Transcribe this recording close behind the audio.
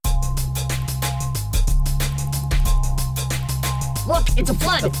Look, it's a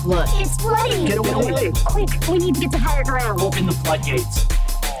flood. It's a flood. It's flooding. Get away. Quick, we need to get to higher ground. Open the floodgates.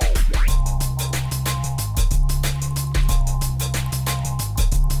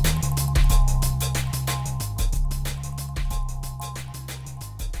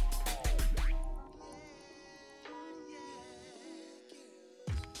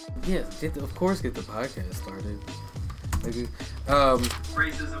 Yeah, of course get the podcast started.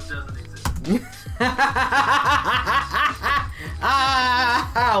 Racism doesn't exist.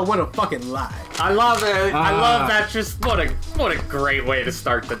 What a fucking lie. I love it. I love that. Just what a great way to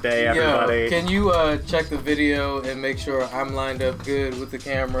start the day, everybody. Yo, can you check the video and make sure I'm lined up good with the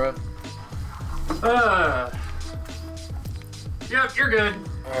camera? Yep, you're good.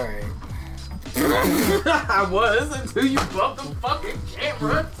 All right. I was until you bumped the fucking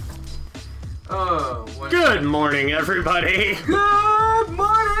camera. Oh, Good morning, everybody. Good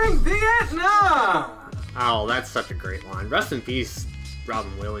morning, Vietnam. Oh, that's such a great line. Rest in peace,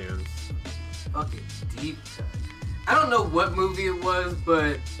 Robin Williams. Fucking deep cut. I don't know what movie it was,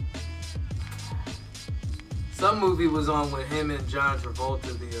 but some movie was on with him and John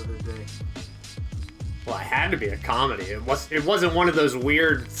Travolta the other day. Well, it had to be a comedy. It wasn't one of those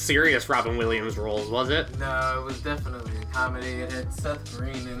weird, serious Robin Williams roles, was it? No, it was definitely a comedy. It had Seth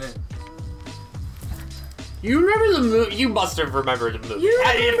Green in it. You remember the movie? You must have remembered the movie.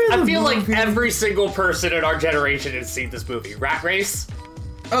 I feel like every single person in our generation has seen this movie. Rat Race?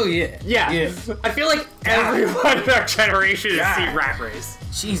 Oh, yeah. Yeah. I feel like everyone in our generation has seen Rat Race.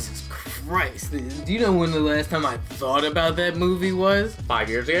 Jesus Christ. Do you know when the last time I thought about that movie was? 5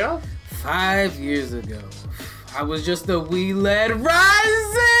 years ago? 5 years ago. I was just a wee lad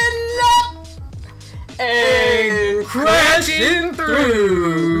rising up and crashing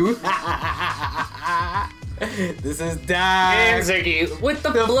through. This is Die And Ziggy with the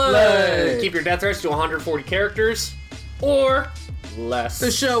blood. Blood. Keep your death threats to 140 characters or less.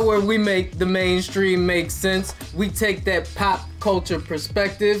 The show where we make the mainstream make sense. We take that pop culture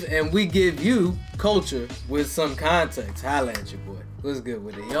perspective and we give you culture with some context. Holla at your boy. What's good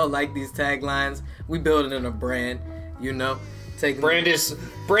with it? Y'all like these taglines? We building a brand, you know. Brand is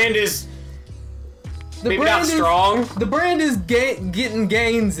the maybe brand not is, strong. The brand is getting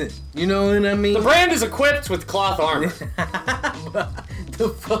gains in. You know what I mean? The brand is equipped with cloth armor. The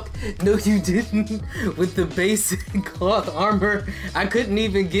fuck? No, you didn't. With the basic cloth armor, I couldn't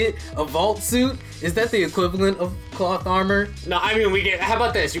even get a vault suit. Is that the equivalent of cloth armor? No, I mean we get. How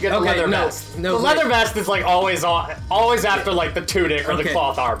about this? You get the leather vest. No, the leather vest is like always after like the tunic or the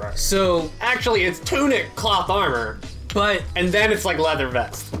cloth armor. So actually, it's tunic, cloth armor, and then it's like leather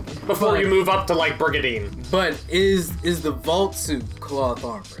vest before you move up to like brigandine. But is the vault suit cloth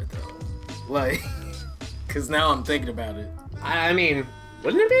armor though? Like, cause now I'm thinking about it. I mean,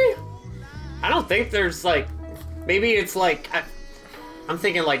 wouldn't it be? I don't think there's like, maybe it's like, I'm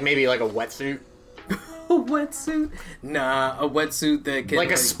thinking like maybe like a wetsuit. A wetsuit? Nah, a wetsuit that can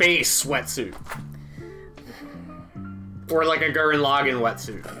like a space wetsuit. Or like a Gurren Lagann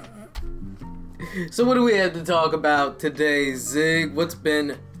wetsuit. So what do we have to talk about today, Zig? What's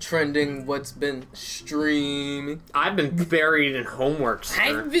been trending? What's been streaming? I've been buried in homework, sir.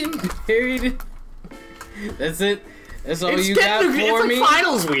 I've been buried in... That's it? That's all you got for it's me? It's like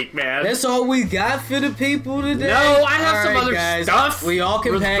finals week, man. That's all we got for the people today? No, I have some other guys, stuff. We all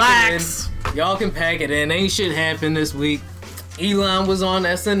can pack it in. Y'all can pack it in. Ain't shit happened this week. Elon was on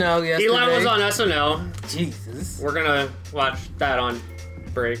SNL yesterday. Elon was on SNL. Jesus. We're gonna watch that on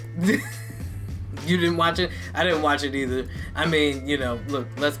break. You didn't watch it? I didn't watch it either. I mean, you know, look,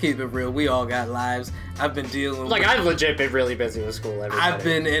 let's keep it real. We all got lives. I've been dealing with... I've legit been really busy with school. I've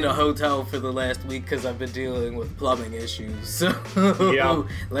been in a hotel for the last week because I've been dealing with plumbing issues. So,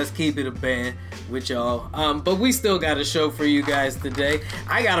 let's keep it a band with y'all. But we still got a show for you guys today.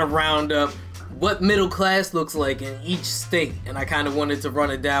 I got to round up what middle class looks like in each state. And I kind of wanted to run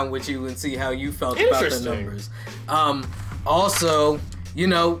it down with you and see how you felt about the numbers. Also... You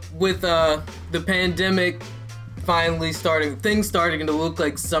know, with the pandemic finally things starting to look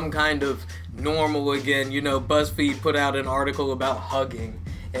like some kind of normal again, you know, BuzzFeed put out an article about hugging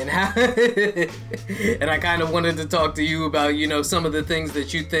and how, and I kind of wanted to talk to you about, you know, some of the things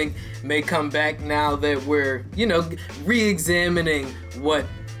that you think may come back now that we're, you know, re-examining what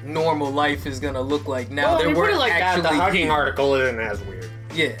normal life is going to look like now that we're actually the hugging article isn't as weird.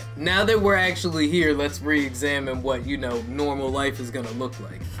 Yeah, now that we're actually here, let's re-examine what, you know, normal life is gonna look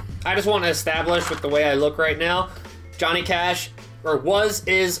like. I just want to establish with the way I look right now, Johnny Cash,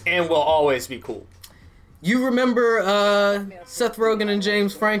 is, and will always be cool. You remember Seth Rogen and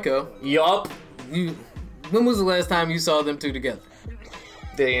James Franco? Yup. When was the last time you saw them two together?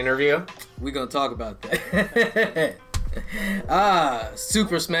 The interview. We're gonna talk about that.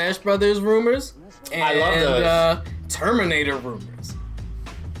 Super Smash Brothers rumors. And, I love those. Terminator rumors.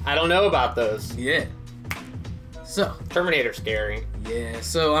 I don't know about those. Yeah. So. Terminator scary. Yeah,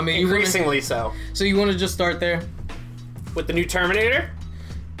 so, I mean... Increasingly so. So you want to just start there? With the new Terminator?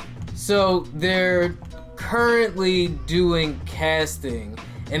 So, they're currently doing casting,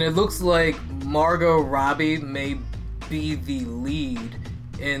 and it looks like Margot Robbie may be the lead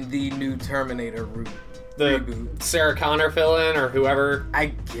in the new Terminator reboot. Sarah Connor fill-in or whoever. I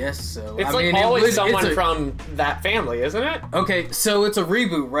guess so. It's always someone from that family, isn't it? Okay, so it's a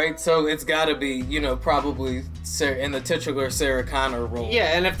reboot, right? So it's gotta be, probably in the titular Sarah Connor role.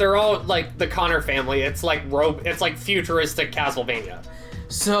 Yeah, and if they're all like the Connor family, it's like futuristic Castlevania.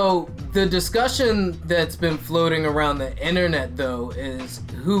 So the discussion that's been floating around the internet, though, is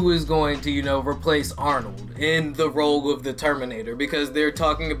who is going to, replace Arnold in the role of the Terminator, because they're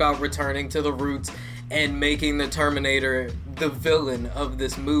talking about returning to the roots and making the Terminator the villain of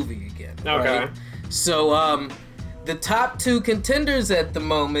this movie again. Okay. Right? So, the top two contenders at the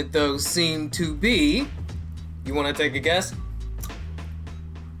moment, though, seem to be... You want to take a guess?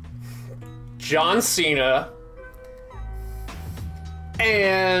 John Cena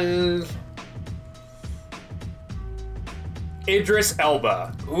and Idris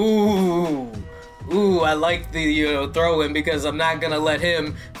Elba. Ooh, I like the throw in, because I'm not gonna let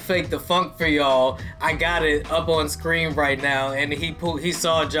him fake the funk for y'all. I got it up on screen right now, and he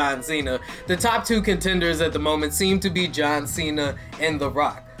saw John Cena. The top two contenders at the moment seem to be John Cena and The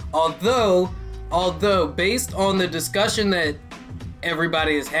Rock. Although based on the discussion that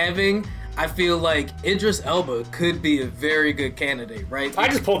everybody is having, I feel like Idris Elba could be a very good candidate, right? I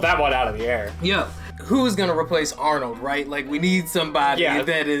just pulled that one out of the air. Yeah. Who's gonna replace Arnold, right? Like, we need somebody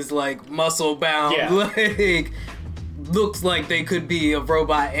that is, like, muscle bound, like, looks like they could be a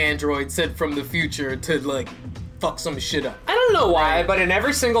robot android sent from the future to, like, fuck some shit up. I don't know why, but in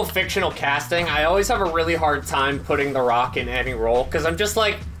every single fictional casting, I always have a really hard time putting The Rock in any role, because I'm just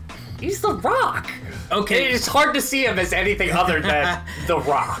like, he's The Rock. Okay. It's hard to see him as anything other than The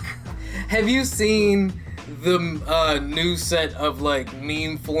Rock. Have you seen the new set of, like,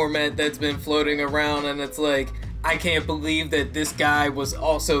 meme format that's been floating around, and it's like, I can't believe that this guy was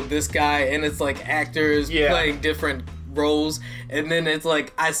also this guy, and it's like actors playing different roles, and then it's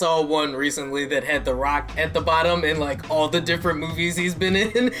like, I saw one recently that had The Rock at the bottom and, like, all the different movies he's been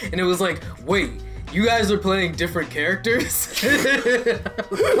in, and it was like, wait, you guys are playing different characters?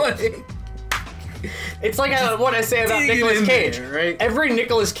 Like... It's like what I say about Nicolas Cage. There, right? Every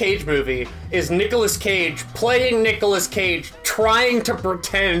Nicolas Cage movie is Nicolas Cage playing Nicolas Cage, trying to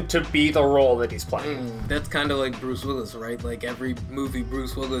pretend to be the role that he's playing. That's kind of like Bruce Willis, right? Like, every movie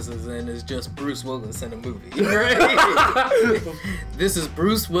Bruce Willis is in is just Bruce Willis in a movie, right? This is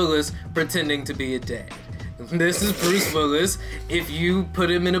Bruce Willis pretending to be a dad. This is Bruce Willis if you put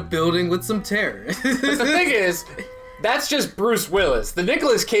him in a building with some terrorists. But the thing is... That's just Bruce Willis. The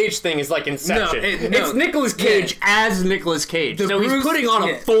Nicolas Cage thing is like Inception. It's Nicolas Cage as Nicolas Cage. So he's putting on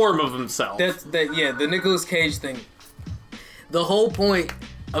a form of himself. The Nicolas Cage thing. The whole point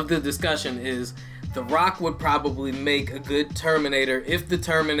of the discussion is The Rock would probably make a good Terminator if the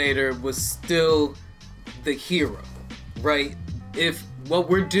Terminator was still the hero, right? If what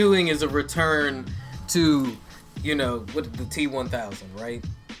we're doing is a return to, what the T-1000, right?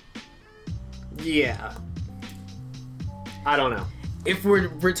 Yeah. I don't know. If we're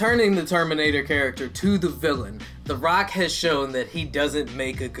returning the Terminator character to the villain, The Rock has shown that he doesn't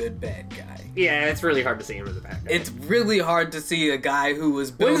make a good bad guy. Yeah, it's really hard to see him as a bad guy. It's really hard to see a guy who was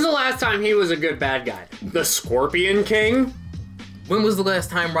built... When's the last time he was a good bad guy? The Scorpion King? When was the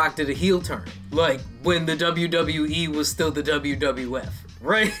last time Rock did a heel turn? Like, when the WWE was still the WWF,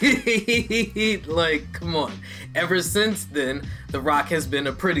 right? Like, come on. Ever since then, The Rock has been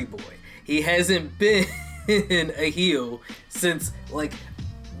a pretty boy. He hasn't been... a heel since, like,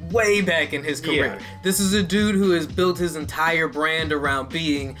 way back in his career. Yeah. This is a dude who has built his entire brand around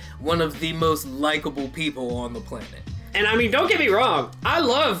being one of the most likable people on the planet. And I mean, don't get me wrong, I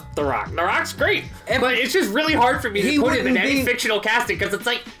love The Rock. The Rock's great, but it's just really hard for me to put him in any fictional casting, because it's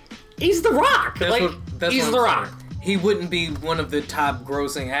like, he's The Rock. He's The Rock. He wouldn't be one of the top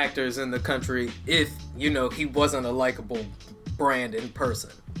grossing actors in the country if, he wasn't a likable brand in person.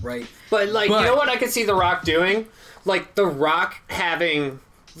 Right? But you know what I could see The Rock doing? Like, The Rock having,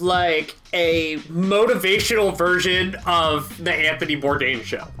 like, a motivational version of the Anthony Bourdain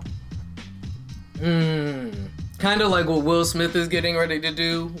show. Kind of like what Will Smith is getting ready to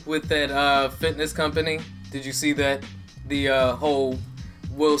do with that fitness company. Did you see that? The whole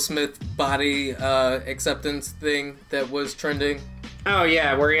Will Smith body acceptance thing that was trending? Oh,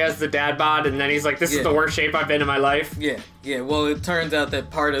 yeah, where he has the dad bod, and then he's like, this is the worst shape I've been in my life. Yeah, well, it turns out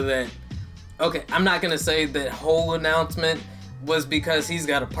that part of that... Okay, I'm not gonna say that whole announcement was because he's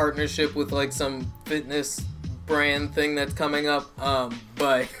got a partnership with, like, some fitness brand thing that's coming up,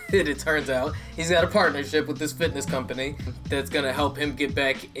 but it turns out he's got a partnership with this fitness company that's gonna help him get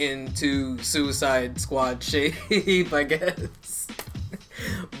back into Suicide Squad shape, I guess.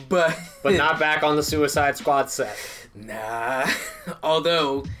 But not back on the Suicide Squad set. Nah.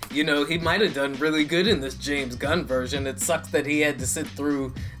 Although, you know, he might have done really good in this James Gunn version. It sucks that he had to sit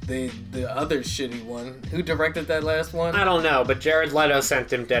through the other shitty one. Who directed that last one? I don't know, but Jared Leto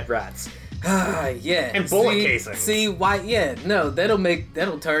sent him dead rats. Yeah. And bullet casings. See why? Yeah, no,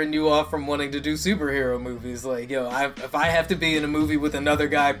 that'll turn you off from wanting to do superhero movies. Like, yo, if I have to be in a movie with another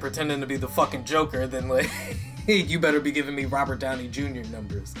guy pretending to be the fucking Joker, then like, you better be giving me Robert Downey Jr.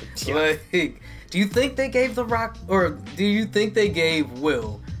 numbers. Yeah. Like, do you think they gave The Rock, or do you think they gave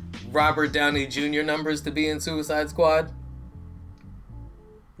Will Robert Downey Jr. numbers to be in Suicide Squad?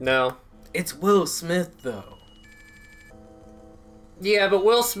 No. It's Will Smith though. Yeah, but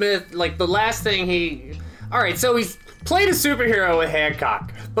Will Smith, like, the last thing he... Alright, so he's played a superhero with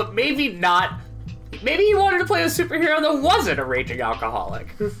Hancock, but maybe not... Maybe he wanted to play a superhero that wasn't a raging alcoholic.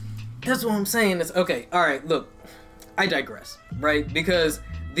 That's what I'm saying. Is okay, alright, look. I digress, right? Because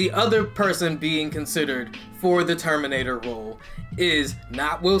the other person being considered for the Terminator role is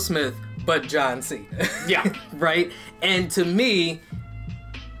not Will Smith, but John Cena. Yeah. Right? And to me,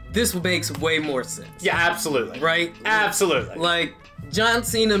 this makes way more sense. Yeah, absolutely. Right? Absolutely. Like, John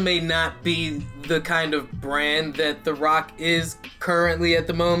Cena may not be the kind of brand that The Rock is currently at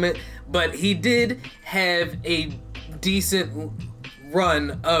the moment, but he did have a decent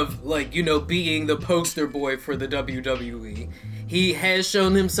run of, like, you know, being the poster boy for the WWE. He has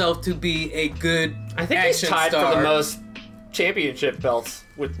shown himself to be a good I think action he's tied star. for the most championship belts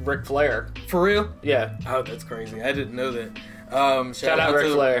with Ric Flair. For real? Yeah. Oh, that's crazy. I didn't know that. Shout out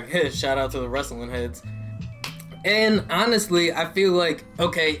Ric Flair. Yeah, shout out to the wrestling heads. And honestly, I feel like,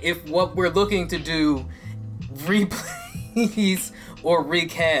 okay, if what we're looking to do, replace or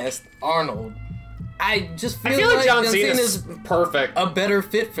recast Arnold, I just feel like John Cena's perfect. A better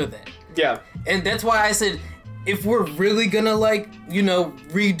fit for that. Yeah. And that's why I said, if we're really gonna, like, you know,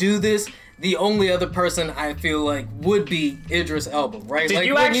 redo this, the only other person I feel like would be Idris Elba, right? Did like,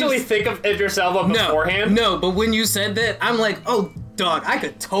 you actually think of Idris Elba beforehand? No, but when you said that, I'm like, oh, dog, I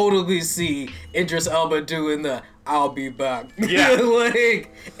could totally see Idris Elba doing the I'll be back. Yeah.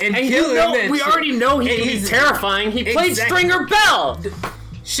 Like, and killing that we shit. already know he can be terrifying. He played Stringer Bell.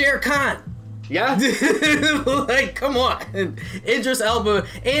 Shere Khan. Yeah. Like, come on. Idris Elba,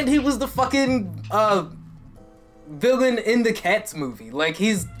 and he was the fucking villain in the Cats movie. Like,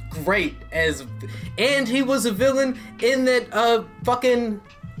 he's great as, and he was a villain in that fucking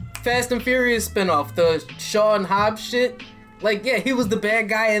Fast and Furious spinoff, the Shaw and Hobbs shit. Like, yeah, he was the bad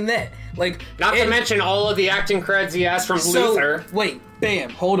guy in that. Like, not to mention all of the acting creds he has from Luther. Wait, bam,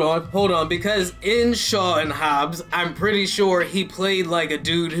 hold on, because in Shaw and Hobbs, I'm pretty sure he played like a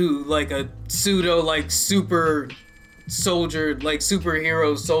dude who, like a pseudo, like super soldier, like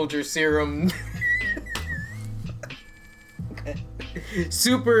superhero soldier serum.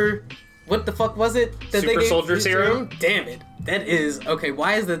 Super, what the fuck was it? That Super soldier serum? Damn it. That is, okay,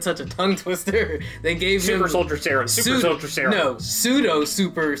 why is that such a tongue twister? They gave Super him... soldier serum. Super soldier serum. No, pseudo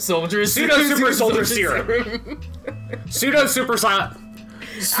super soldier serum. Pseudo super soldier serum. Pseudo super soldier.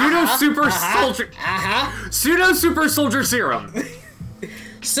 Pseudo super soldier serum.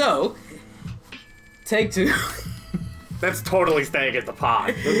 So, take two. That's totally staying at the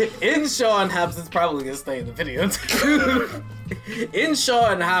pod. In Shaw and Hobbs, it's probably gonna stay in the video too. In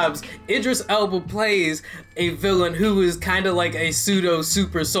Shaw and Hobbs, Idris Elba plays a villain who is kind of like a pseudo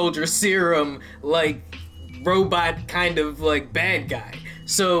super soldier serum, like robot kind of like bad guy.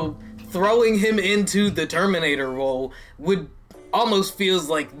 So throwing him into the Terminator role would almost feels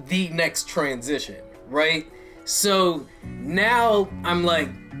like the next transition, right? So now I'm like,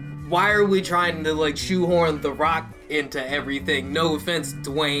 why are we trying to like shoehorn The Rock into everything? No offense,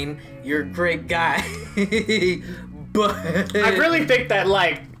 Dwayne, you're a great guy. But I really think that,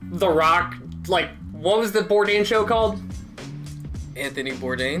 like, The Rock, like, what was the Bourdain show called? Anthony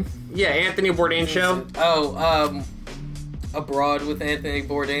Bourdain? Yeah, Anthony Bourdain show. Oh, Abroad with Anthony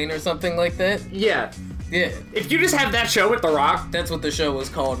Bourdain or something like that? Yeah. Yeah. If you just have that show with The Rock. That's what the show was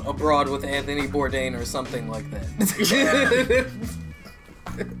called, Abroad with Anthony Bourdain or something like that.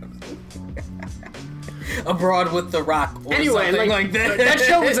 Abroad with the Rock or something like that. That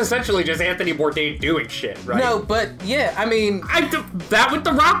show was essentially just Anthony Bourdain doing shit, right? No, but yeah, I mean... that with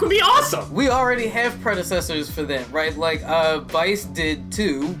the Rock would be awesome! We already have predecessors for that, right? Like, Vice did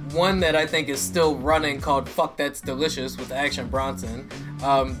 2. One that I think is still running called Fuck That's Delicious with Action Bronson.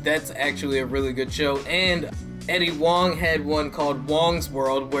 That's actually a really good show. And Eddie Wong had one called Wong's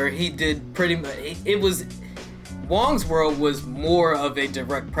World where he did pretty much... Wong's World was more of a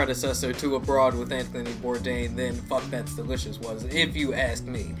direct predecessor to Abroad with Anthony Bourdain than Fuck That's Delicious was, if you ask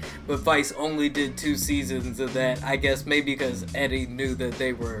me. But Vice only did 2 seasons of that, I guess maybe because Eddie knew that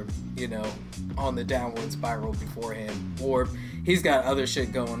they were, on the downward spiral beforehand. Or he's got other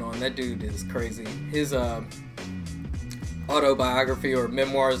shit going on. That dude is crazy. His autobiography or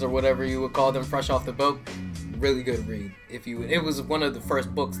memoirs or whatever you would call them, fresh off the boat, really good read. It was one of the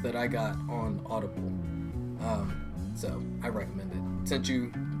first books that I got on Audible. So I recommend it. Since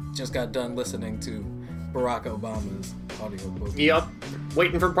you just got done listening to Barack Obama's audiobook. Yep.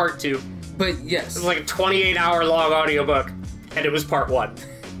 Waiting for part 2. But yes. It was like a 28-hour long audiobook, and it was part 1.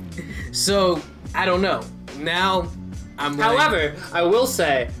 So, I don't know. Now, I'm like... However, I will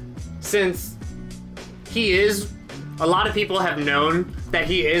say, since he is... A lot of people have known that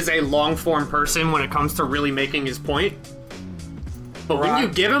he is a long-form person when it comes to really making his point. But when you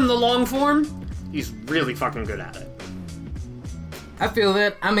give him the long form, he's really fucking good at it. I feel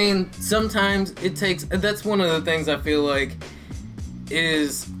that. I mean, sometimes it takes... That's one of the things I feel like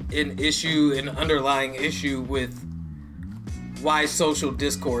is an underlying issue with why social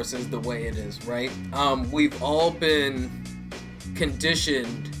discourse is the way it is, right? We've all been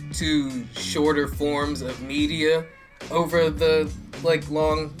conditioned to shorter forms of media over the,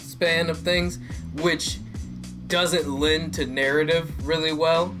 long span of things, which doesn't lend to narrative really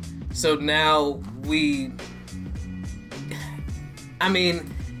well. So now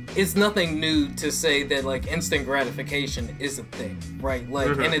it's nothing new to say that, instant gratification is a thing, right?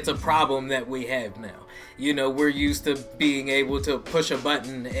 And it's a problem that we have now. We're used to being able to push a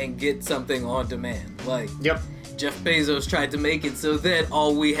button and get something on demand. Yep. Jeff Bezos tried to make it so that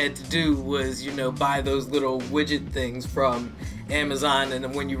all we had to do was, buy those little widget things from Amazon, and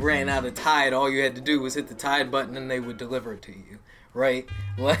then when you ran out of Tide, all you had to do was hit the Tide button and they would deliver it to you, right?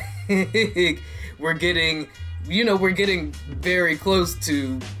 We're getting very close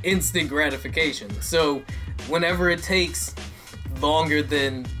to instant gratification. So whenever it takes longer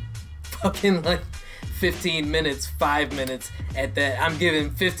than fucking 15 minutes, 5 minutes at that, I'm giving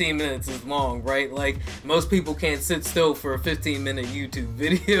 15 minutes as long, right? Most people can't sit still for a 15-minute YouTube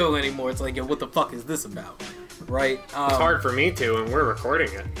video anymore. It's what the fuck is this about, right? It's hard for me to, and we're recording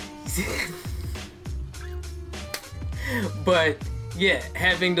it. But yeah,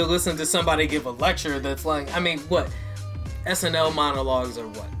 having to listen to somebody give a lecture that's SNL monologues are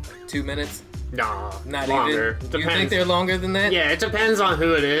 2 minutes? Nah, not longer. Even. You think they're longer than that? Yeah, it depends on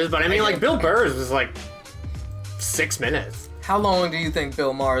who it is, but Bill Burr's was 6 minutes. How long do you think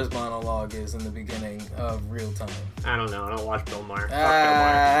Bill Maher's monologue is in the beginning of Real Time? I don't know. I don't watch Bill Maher.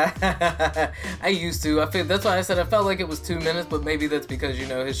 Fuck Bill Maher. I used to. That's why I said I felt like it was 2 minutes, but maybe that's because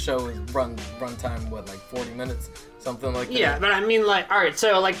his show is run time 40 minutes, something like that. Yeah, but alright,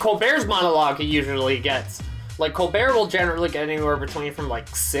 so Colbert's monologue he usually gets. Colbert will generally get anywhere between from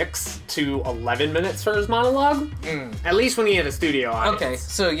 6 to 11 minutes for his monologue. At least when he had a studio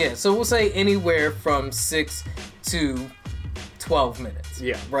audience. Okay, so we'll say anywhere from 6 to 12 minutes.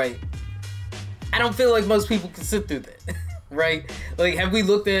 Yeah. Right? I don't feel like most people can sit through that. Right? Have we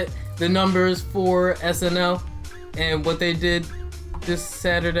looked at the numbers for SNL and what they did this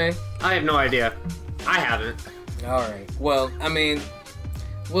Saturday? I have no idea. I haven't. Alright. Well,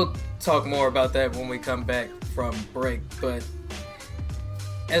 we'll talk more about that when we come back from break, but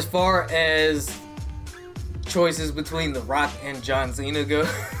as far as choices between The Rock and John Cena go,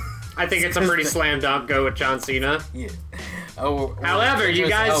 I think it's a pretty slam dunk go with John Cena. Yeah. However, you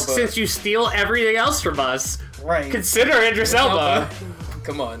guys, since you steal everything else from us, right, consider Idris Elba.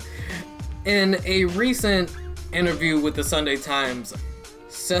 Come on. In a recent interview with the Sunday Times,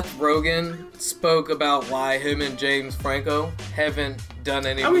 Seth Rogen spoke about why him and James Franco haven't done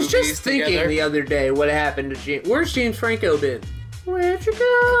any movies together. I was just thinking the other day what happened to James. Where's James Franco been? Where'd you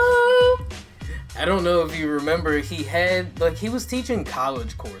go? I don't know if you remember, he was teaching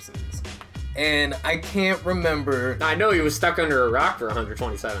college courses. And I can't remember. I know he was stuck under a rock for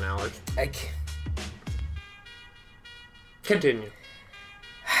 127 hours. I can't. Continue.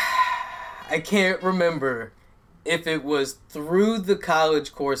 I can't remember if it was through the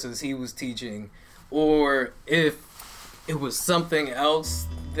college courses he was teaching or if it was something else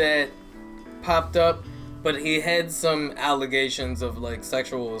that popped up, but he had some allegations of like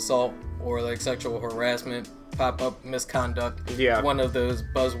sexual assault or like sexual harassment pop up, misconduct. Yeah. One of those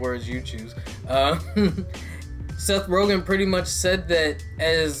buzzwords you choose. Seth Rogen pretty much said that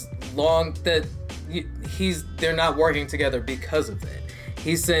as long that they're not working together because of that.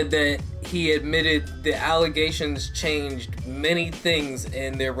 He said that he admitted the allegations changed many things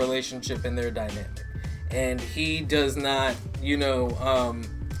in their relationship and their dynamic. And he does not,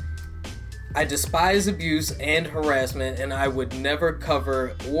 I despise abuse and harassment, and I would never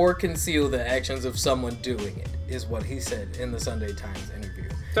cover or conceal the actions of someone doing it, is what he said in the Sunday Times interview.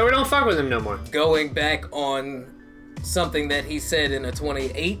 So we don't fuck with him no more. Going back on something that he said in a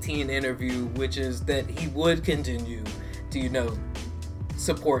 2018 interview, which is that he would continue to,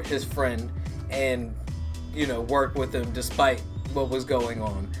 support his friend and, work with him despite what was going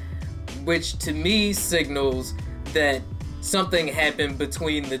on. Which to me signals that something happened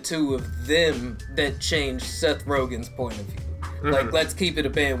between the two of them that changed Seth Rogen's point of view. Mm-hmm. Like, let's keep it a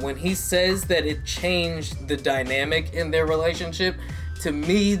band. When he says that it changed the dynamic in their relationship, to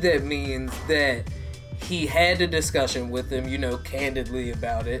me that means that he had a discussion with him, candidly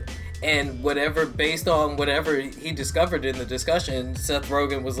about it. And based on whatever he discovered in the discussion, Seth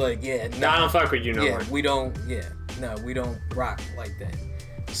Rogen was like, yeah, no. I don't fuck with you no more. We don't rock like that.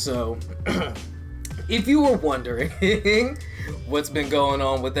 So, if you were wondering what's been going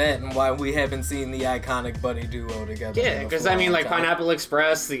on with that and why we haven't seen the iconic buddy duo together. Yeah, because Pineapple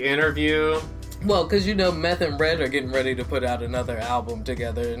Express, the interview. Well, because, Meth and Red are getting ready to put out another album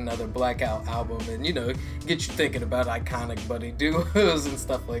together, another Blackout album, and, get you thinking about iconic buddy duos and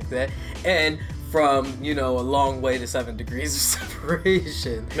stuff like that. And from, a long way to 7 Degrees of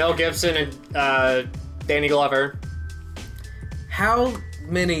Separation. Mel Gibson and Danny Glover. How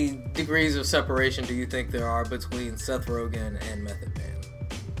many degrees of separation do you think there are between Seth Rogen and Method Man?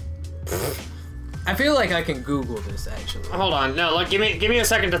 I feel like I can Google this, actually. Hold on. No, look, give me a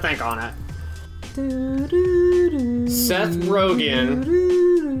second to think on it. Seth Rogen.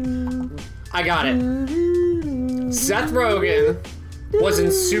 I got it. Seth Rogen was in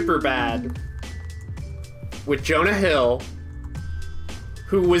Superbad with Jonah Hill,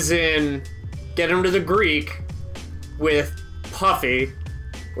 who was in Get Him to the Greek with Puffy,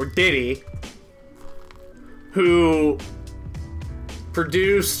 or Diddy, who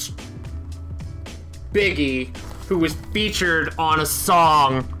produced Biggie, who was featured on a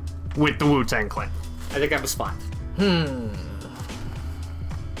song with the Wu-Tang Clan. I think that was 5.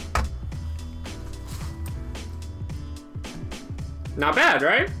 Not bad,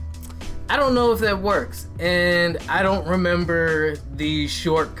 right? I don't know if that works, and I don't remember the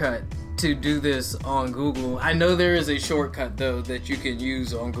shortcut to do this on Google. I know there is a shortcut, though, that you can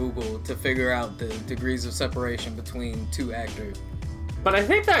use on Google to figure out the degrees of separation between two actors. But I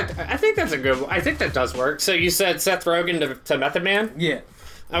think that's a good one. I think that does work. So you said Seth Rogen to Method Man? Yeah.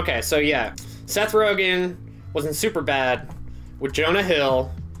 Okay, so yeah. Seth Rogen was in Superbad with Jonah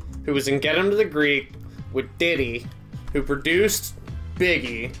Hill, who was in Get Him to the Greek with Diddy, who produced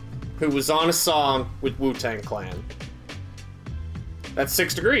Biggie, who was on a song with Wu-Tang Clan. That's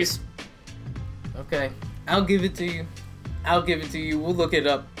 6 degrees. Okay. I'll give it to you. We'll look it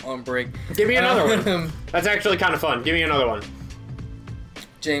up on break. Give me another one. That's actually kind of fun. Give me another one.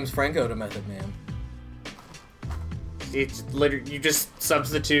 James Franco to Method Man. It's literally, you just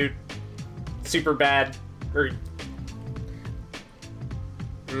substitute Superbad or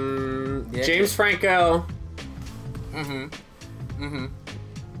Yeah, James Franco.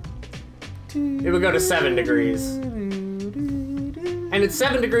 It would go to 7 degrees. And it's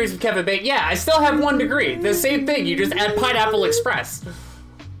 7 degrees with Kevin Bacon. Yeah, I still have 1 degree. The same thing. You just add Pineapple Express.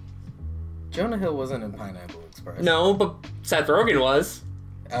 Jonah Hill wasn't in Pineapple Express. No, but Seth Rogen was.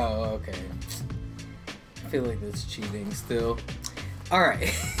 Oh, okay. I feel like that's cheating still. All right.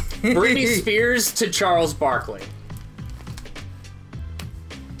 Britney Spears to Charles Barkley.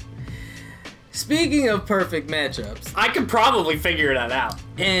 Speaking of perfect matchups, I could probably figure that out.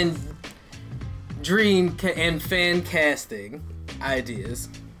 And and fan casting ideas,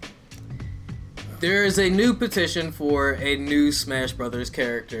 there is a new petition for a new Smash Brothers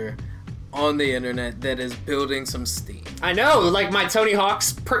character on the internet that is building some steam. I know, like my Tony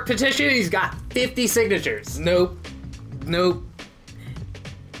Hawk's petition, he's got 50 signatures. Nope.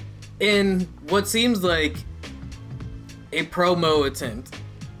 In what seems like a promo attempt,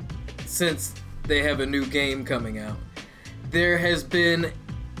 since they have a new game coming out, there has been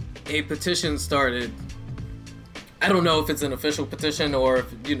a petition started. I don't know if it's an official petition or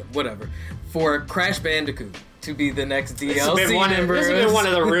if, whatever, for Crash Bandicoot to be the next DLC member. This has been one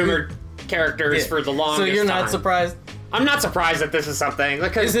of the rumored characters for the longest time. So you're not surprised? I'm not surprised that this is something.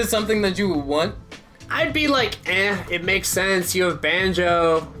 Is it something that you would want? I'd be like, it makes sense. You have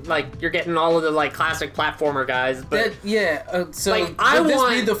Banjo, like you're getting all of the like classic platformer guys. But so like, would this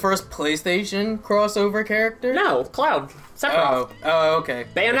be the first PlayStation crossover character? No, Cloud, Sephiroth. Oh, okay.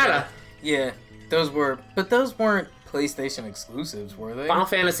 Bayonetta. Okay. Yeah, those weren't PlayStation exclusives, were they? Final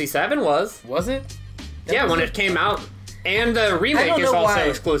Fantasy VII was. Was it? Yeah, when it came out. And the remake is also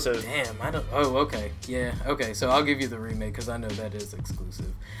exclusive. Damn, I don't... Oh, okay. Yeah, okay, so I'll give you the remake, because I know that is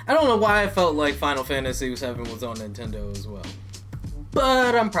exclusive. I don't know why I felt like Final Fantasy VII was on Nintendo as well.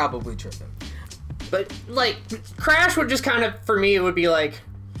 But I'm probably tripping. But, like, Crash would just kind of, for me, it would be like,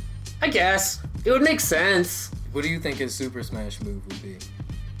 I guess. It would make sense. What do you think his Super Smash move would be?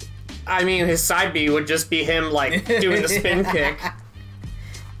 I mean, his side B would just be him, like, doing the spin kick.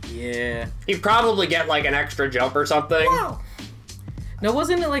 Yeah. He'd probably get, like, an extra jump or something. Wow. Now,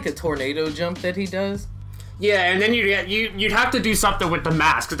 wasn't it like a tornado jump that he does? Yeah, and then you'd have to do something with the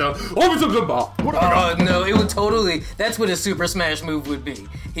mask, though. Oh, no, it would totally... That's what a Super Smash move would be.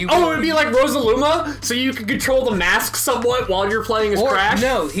 It would be like Rosaluma, so you could control the mask somewhat while you're playing as Crash?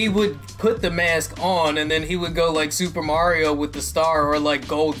 No, he would put the mask on, and then he would go like Super Mario with the star, or like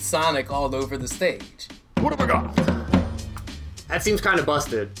Gold Sonic all over the stage. What have I got? That seems kind of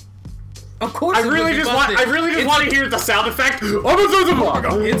busted. Of course, I really just want to hear the sound effect.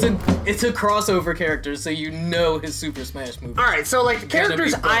 It's a crossover character, so you know his Super Smash move. All right, so like the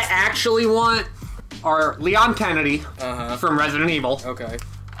characters I actually want are Leon Kennedy from Resident Evil. Okay.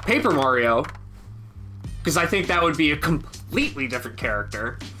 Paper Mario, because I think that would be a completely different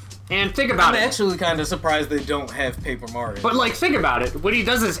character. And think about it. I'm actually kind of surprised they don't have Paper Mario. But like, think about it. When he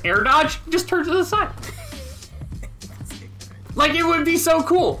does his air dodge, he just turns to the side. Like, it would be so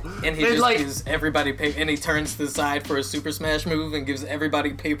cool. And he just gives everybody and he turns to the side for a Super Smash move and gives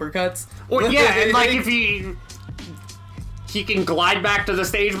everybody paper cuts. Well, yeah, and like if he can glide back to the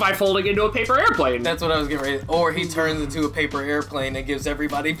stage by folding into a paper airplane. That's what I was getting ready. Or he turns into a paper airplane and gives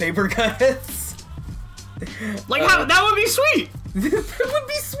everybody paper cuts. Like, that would be sweet. That would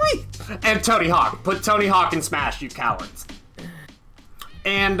be sweet. And Tony Hawk. Put Tony Hawk in Smash, you cowards.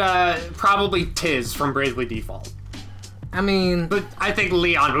 And probably Tiz from Bravely Default. I mean... But I think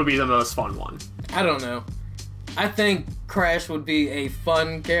Leon would be the most fun one. I don't know. I think Crash would be a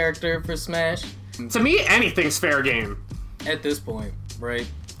fun character for Smash. To me, anything's fair game. At this point, right?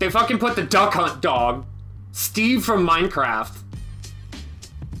 They fucking put the Duck Hunt dog, Steve from Minecraft,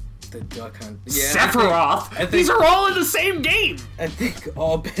 the Duck Hunt. Yeah, Sephiroth. I think these are all in the same game. I think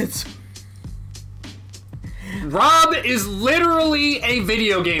all bits... Rob is literally a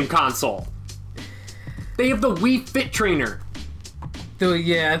video game console. They have the Wii Fit Trainer. So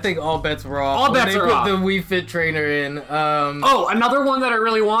yeah, I think all bets were off. All bets are off. They put the Wii Fit Trainer in. Oh, another one that I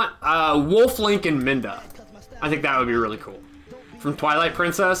really want, Wolf Link and Minda. I think that would be really cool. From Twilight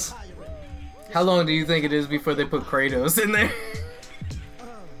Princess. How long do you think it is before they put Kratos in there?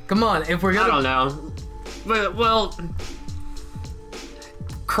 Come on, if we're gonna... I don't know. But, well...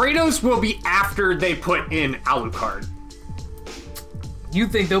 Kratos will be after they put in Alucard. You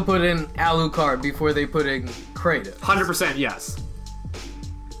think they'll put in Alucard before they put in Kratos? 100% yes.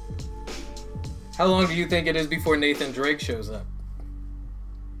 How long do you think it is before Nathan Drake shows up?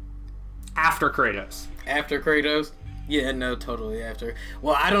 After Kratos. After Kratos? Yeah, no, totally after.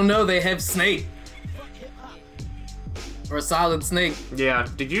 Well, I don't know. They have Snape. Or Solid Snake. Yeah.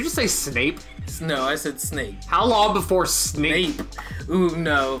 Did you just say Snape? No, I said Snake. How long before Snape? Ooh,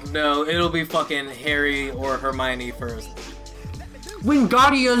 no. It'll be fucking Harry or Hermione first.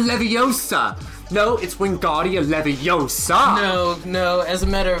 Wingardium Leviosa. No, it's Wingardium Leviosa. No. As a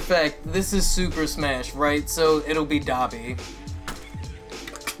matter of fact, this is Super Smash, right? So it'll be Dobby.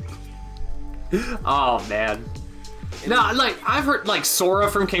 Oh, man. No, like, I've heard, like,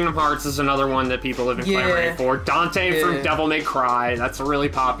 Sora from Kingdom Hearts is another one that people have been clamoring for. Dante from Devil May Cry, that's a really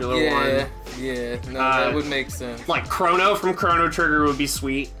popular one. Yeah, no, that would make sense. Like, Chrono from Chrono Trigger would be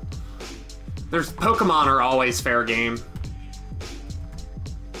sweet. Pokemon are always fair game.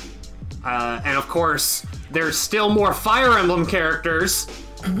 And of course, there's still more Fire Emblem characters.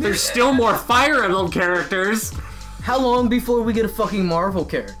 How long before we get a fucking Marvel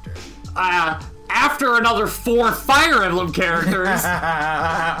character? After another 4 Fire Emblem characters.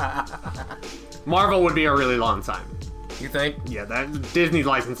 Marvel would be a really long time. You think? Yeah, that Disney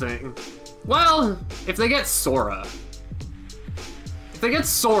licensing. Well, if they get Sora,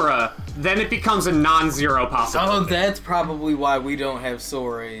 then it becomes a non-zero possibility. Oh, that's probably why we don't have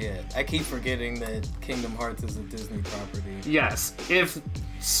Sora yet. I keep forgetting that Kingdom Hearts is a Disney property. Yes, if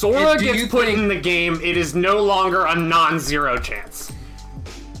Sora gets put in the game, it is no longer a non-zero chance.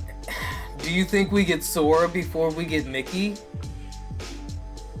 Do you think we get Sora before we get Mickey?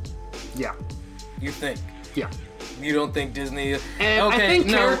 Yeah. You think? Yeah. You don't think Disney? And okay, I think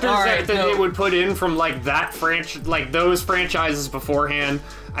characters that no. they would put in from like like those franchises beforehand.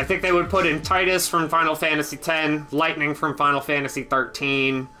 I think they would put in Titus from Final Fantasy X, Lightning from Final Fantasy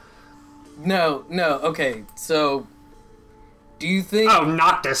 13. No. Okay, so do you think? Oh,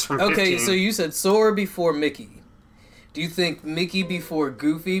 Noctis from 15. Okay, so you said Sora before Mickey. Do you think Mickey before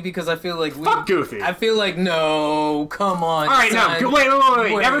Goofy? Because I feel like fuck Goofy. I feel like no. Come on. All right, son. no.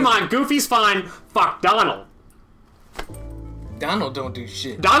 Wait. Never mind. Goofy's fine. Fuck Donald. Donald don't do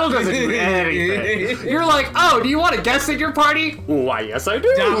shit. Donald doesn't do anything. You're like, oh, do you want a guest at your party? Why, yes, I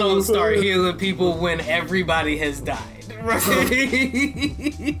do. Donald will start healing people when everybody has died.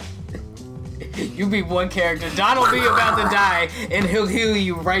 Right? You be one character. Donald be about to die, and he'll heal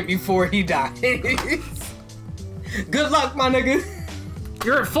you right before he dies. Good luck, my nigga.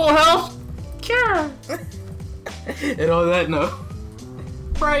 You're at full health? Sure. And all that, no.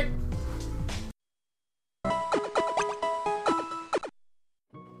 Right.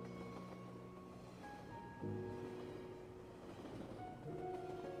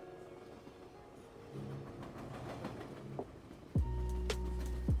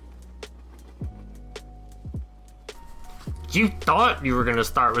 You thought you were gonna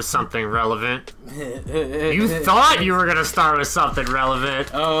start with something relevant. You thought you were gonna start with something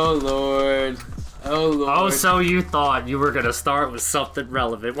relevant. Oh, Lord. Oh, Lord. Oh, so you thought you were gonna start with something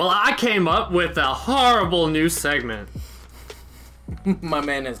relevant. Well, I came up with a horrible new segment. My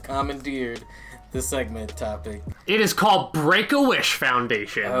man has commandeered the segment topic. It is called Break-A-Wish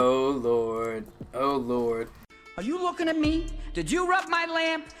Foundation. Oh, Lord. Oh, Lord. Are you looking at me? Did you rub my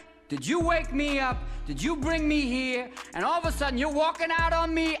lamp? Did you wake me up? Did you bring me here? And all of a sudden you're walking out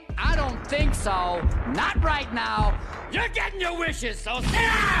on me? I don't think so. Not right now. You're getting your wishes, so sit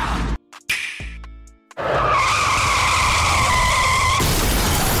down!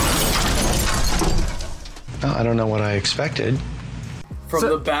 Well, I don't know what I expected. From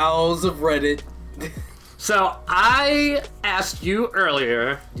the bowels of Reddit. So I asked you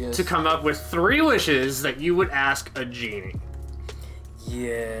earlier Yes. to come up with 3 wishes that you would ask a genie.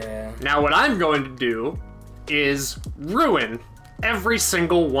 Yeah. Now what I'm going to do is ruin every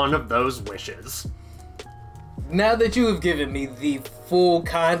single one of those wishes. Now that you have given me the full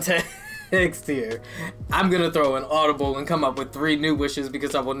context here, I'm gonna throw an audible and come up with 3 new wishes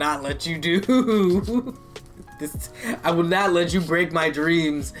because I will not let you do this. I will not let you break my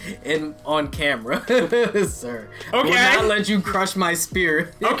dreams on camera, sir. Okay. I will not let you crush my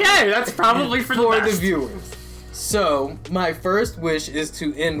spirit. Okay, that's probably for the best. viewers. So, my first wish is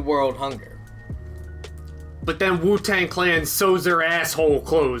to end world hunger. But then Wu-Tang Clan sews their asshole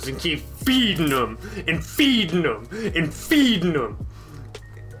clothes and keep feeding them and feeding them and feeding them.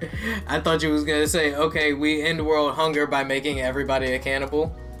 I thought you was gonna say, okay, we end world hunger by making everybody a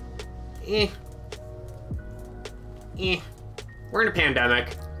cannibal. We're in a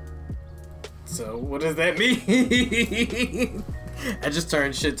pandemic. So, what does that mean? I just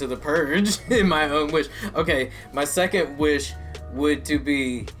turned shit to the purge in my own wish. Okay, my second wish would to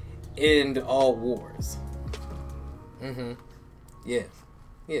be end all wars. Yeah.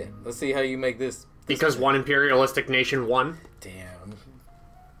 Let's see how you make this. Because one imperialistic nation won. Damn.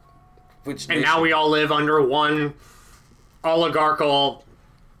 Which And now we all live under one oligarchical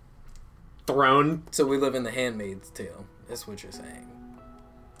throne. So we live in the Handmaid's Tale. That's what you're saying.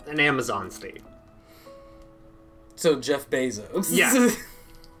 An Amazon state. So Jeff Bezos. Yeah.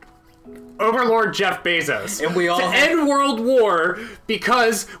 Overlord Jeff Bezos. And we all to have- end world war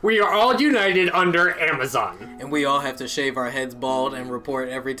because we are all united under Amazon. And we all have to shave our heads bald and report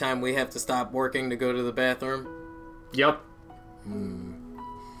every time we have to stop working to go to the bathroom. Yep.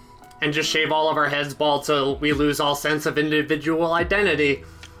 And just shave all of our heads bald so we lose all sense of individual identity.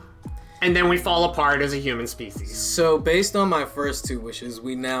 And then we fall apart as a human species. So based on my first 2 wishes,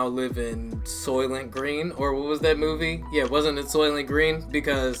 we now live in Soylent Green, or what was that movie? Yeah, wasn't it Soylent Green?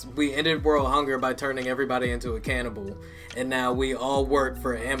 Because we ended world hunger by turning everybody into a cannibal, and now we all work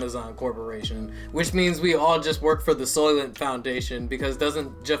for Amazon Corporation, which means we all just work for the Soylent Foundation, because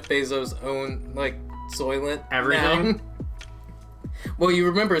doesn't Jeff Bezos own, like, Soylent? Everything? now? Well, you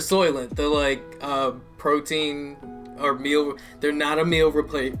remember Soylent, the, like, protein or meal. They're not a meal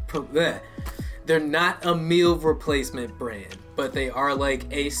They're not a meal replacement brand, but they are like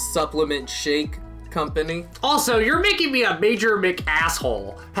a supplement shake company. Also, you're making me a major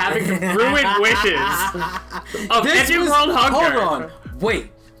McAsshole, having ruined wishes of ending world hunger. Hold on.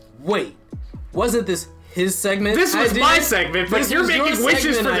 Wait. Wasn't this his segment? This was my segment, but This you're was your making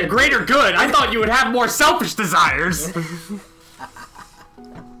wishes segment, for the greater good. I thought you would have more selfish desires.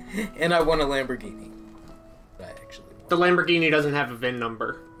 And I want a Lamborghini. I actually want. The Lamborghini doesn't have a VIN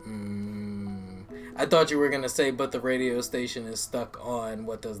number. I thought you were gonna say, but the radio station is stuck on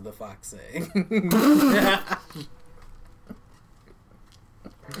What Does the Fox Say?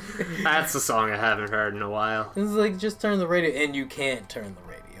 That's a song I haven't heard in a while. It's like, just turn the radio, and you can't turn the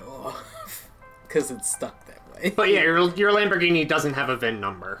radio off because it's stuck that way. But yeah, your Lamborghini doesn't have a VIN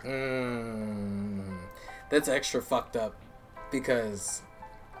number. That's extra fucked up because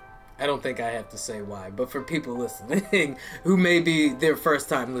I don't think I have to say why, but for people listening who may be their first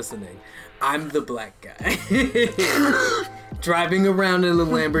time listening, I'm the black guy driving around in a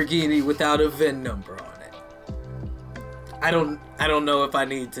Lamborghini without a VIN number on it. I don't know if I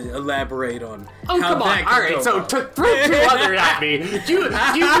need to elaborate on how come on. that All right, so throw two others at me. You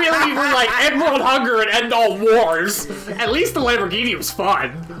really were like end world hunger and end all wars. At least the Lamborghini was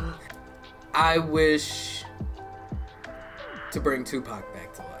fun. I wish to bring Tupac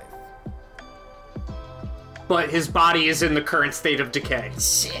back to life. But his body is in the current state of decay.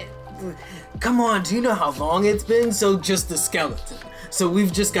 Shit. Come on, do you know how long it's been? So just a skeleton. So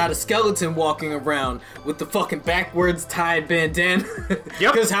we've just got a skeleton walking around with the fucking backwards tied bandana.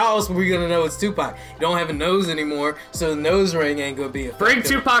 Yep. Because how else are we gonna know it's Tupac? You don't have a nose anymore, so the nose ring ain't gonna be effective. Bring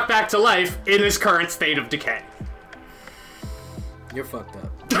Tupac back to life in his current state of decay. You're fucked up.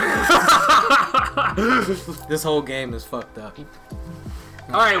 This whole game is fucked up.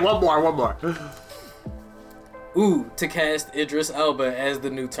 Alright, one more. Ooh, to cast Idris Elba as the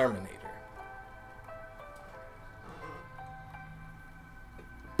new Terminator.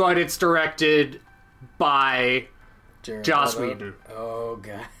 But it's directed by Jared Joss Leto. Whedon. Oh,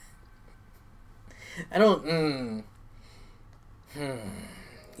 God. I don't...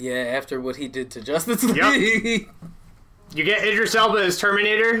 Yeah, after what he did to Justice League. You get Idris Elba as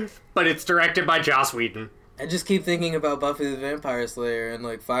Terminator, but it's directed by Joss Whedon. I just keep thinking about Buffy the Vampire Slayer and,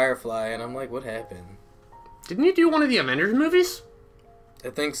 like, Firefly, and I'm like, what happened? Didn't he do one of the Avengers movies?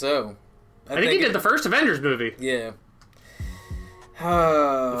 I think so. I think he did the first Avengers movie. Yeah.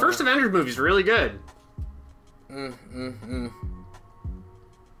 The first Avengers movie is really good. Well,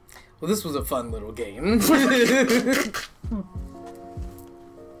 this was a fun little game.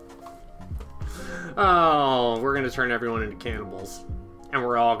 Oh, we're going to turn everyone into cannibals. And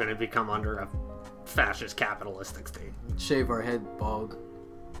we're all going to become under a fascist capitalistic state. Shave our head bald.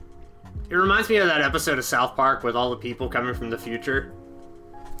 It reminds me of that episode of South Park with all the people coming from the future.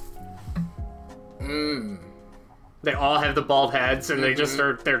 They all have the bald heads, and they just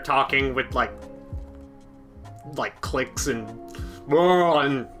they're talking with like clicks and all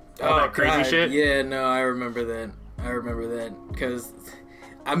that crazy shit. Yeah, no, I remember that. Because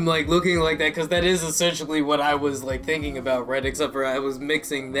I'm like looking like that because that is essentially what I was like thinking about, right? Except for I was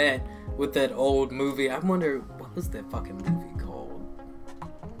mixing that with that old movie. I wonder what was that fucking movie called?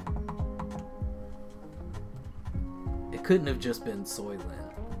 It couldn't have just been Soylent.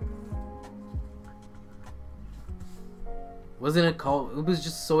 Wasn't it called? It was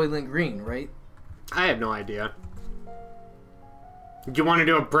just Soylent Green, right? I have no idea. Do you want to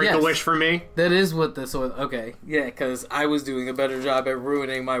do a break a wish for me? That is what the Soylent... Okay, yeah, because I was doing a better job at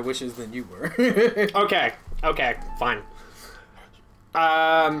ruining my wishes than you were. Okay, fine.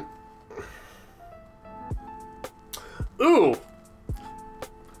 Ooh.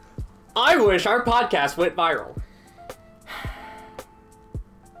 I wish our podcast went viral.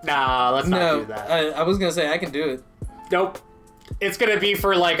 Nah, let's not do that. I was going to say, I can do it. Nope. It's gonna be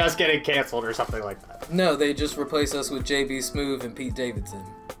for, like, us getting canceled or something like that. No, they just replace us with JB Smoove and Pete Davidson.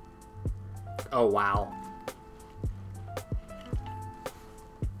 Oh, wow.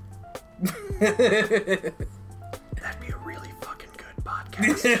 That'd be a really fucking good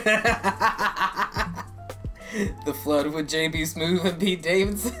podcast. The Flood with JB Smoove and Pete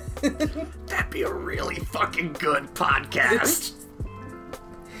Davidson? That'd be a really fucking good podcast.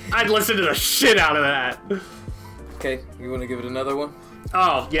 I'd listen to the shit out of that. Okay, you want to give it another one?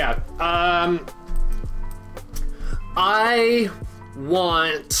 Oh, yeah. I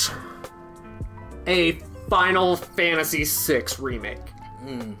want a Final Fantasy VI remake.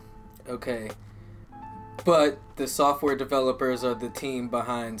 Okay. But the software developers are the team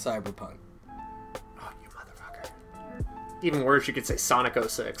behind Cyberpunk. Oh, you motherfucker. Even worse, you could say Sonic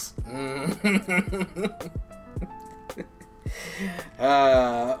 06.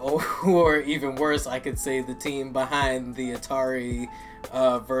 Or even worse, I could say the team behind the Atari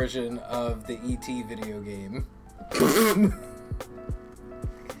version of the E.T. video game.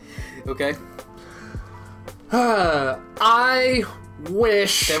 Okay. I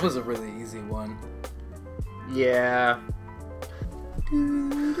wish... That was a really easy one. Yeah.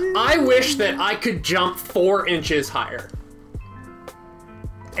 I wish that I could jump 4 inches higher.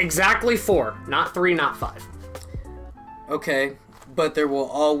 Exactly 4. Not 3, not 5. Okay. but there will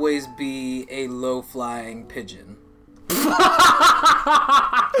always be a low-flying pigeon.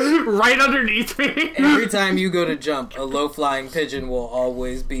 Right underneath me. Every time you go to jump, a low-flying pigeon will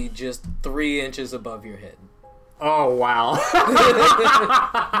always be just 3 inches above your head. Oh, wow.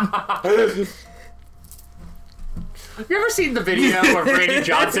 You ever seen the video of Randy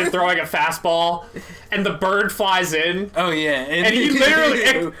Johnson throwing a fastball and the bird flies in? Oh, yeah. And he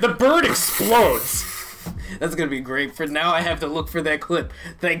literally, the bird explodes. That's going to be great. For now, I have to look for that clip.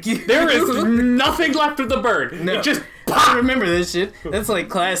 Thank you. There is nothing left of the bird. No. It just... I remember this shit. That's like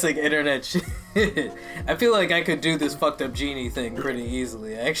classic internet shit. I feel like I could do this fucked up genie thing pretty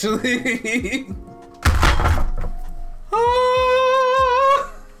easily, actually.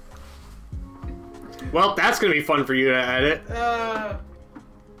 Well, that's going to be fun for you to edit.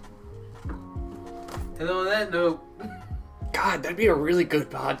 And on that note... God, that'd be a really good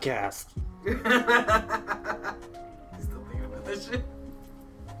podcast. Still thinking about that shit.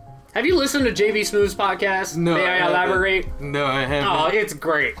 Have you listened to JB Smoove's podcast? No. May I elaborate? No, I haven't. Oh, it's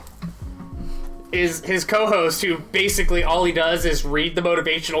great. Is his co-host, who basically all he does is read the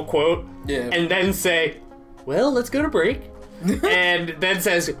motivational quote and then say, well, let's go to break. And then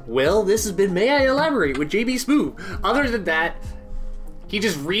says, well, this has been May I Elaborate with JB Smoove. Other than that, he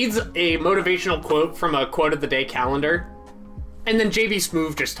just reads a motivational quote from a quote of the day calendar, and then JB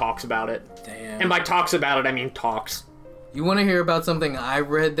Smoove just talks about it. Damn. And by talks about it, I mean talks. You want to hear about something I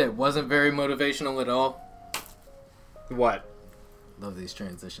read that wasn't very motivational at all? What? Love these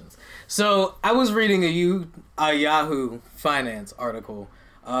transitions. So, I was reading a Yahoo Finance article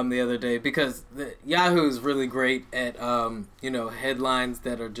the other day, because Yahoo is really great at, headlines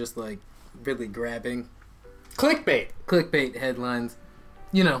that are just, like, really grabbing. Clickbait headlines.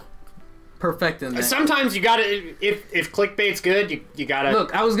 Perfecting that. Sometimes you gotta, if clickbait's good, you gotta...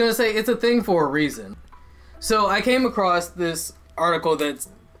 Look, I was gonna say, it's a thing for a reason. So, I came across this article that's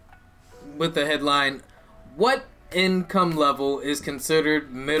with the headline, What Income Level is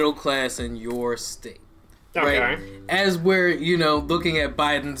Considered Middle Class in Your State? Okay. Right? As we're, looking at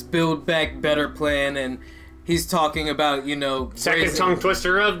Biden's Build Back Better plan, and he's talking about, Second tongue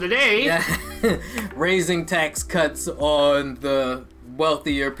twister of the day. Raising tax cuts on the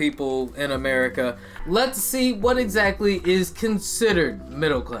wealthier people in America. Let's see what exactly is considered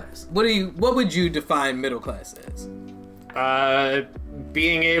middle class. What would you define middle class as?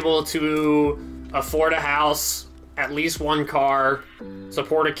 Being able to afford a house, at least one car,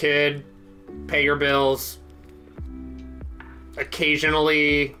 support a kid, pay your bills,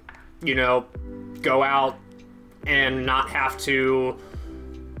 occasionally, go out and not have to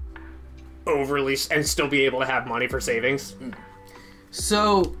overly, and still be able to have money for savings.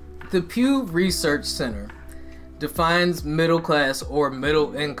 So, the Pew Research Center defines middle class or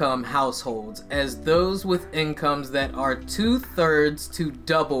middle income households as those with incomes that are 2/3 to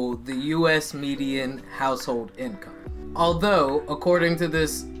double the U.S. median household income. Although, according to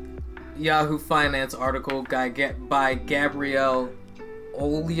this Yahoo Finance article by Gabrielle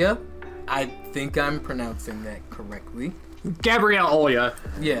Olya, I think I'm pronouncing that correctly. Gabrielle Olya.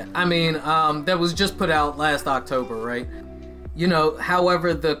 Yeah, that was just put out last October, right?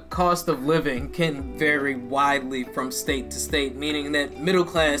 However, the cost of living can vary widely from state to state, meaning that middle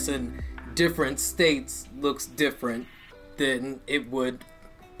class in different states looks different than it would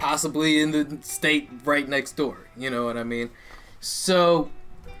possibly in the state right next door. You know what I mean? So,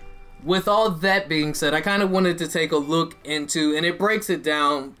 with all that being said, I kind of wanted to take a look into, and it breaks it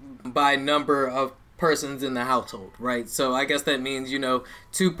down by number of persons in the household, right? So I guess that means,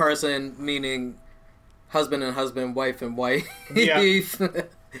 2-person, meaning husband and husband, wife and wife. Yeah.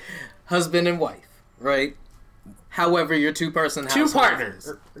 Husband and wife, right? However, your 2-person household. 2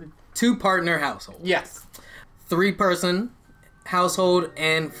 partners. 2-partner household. Yes. 3-person household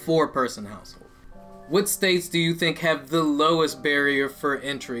and 4-person household. What states do you think have the lowest barrier for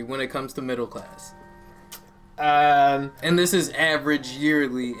entry when it comes to middle class? And this is average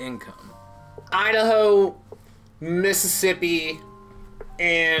yearly income. Idaho, Mississippi,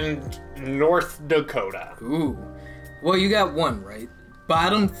 and North Dakota. Ooh. Well, you got one, right?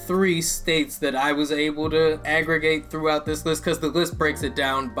 Bottom 3 states that I was able to aggregate throughout this list, because the list breaks it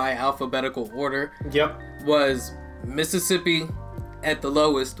down by alphabetical order. Yep. Was Mississippi at the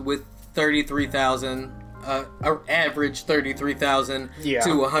lowest with 33,000, average $33,000 to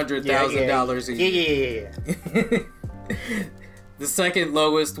 $100,000 a year. Yeah. The second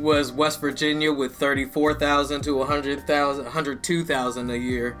lowest was West Virginia with $34,000 to $102,000 a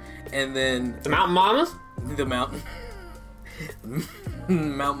year, and then the Mountain Mamas. The mountain.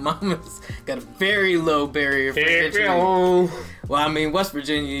 Mount Mama's got a very low barrier for entry. Well, I mean, West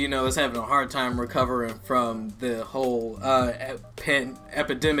Virginia, you know, is having a hard time recovering from the whole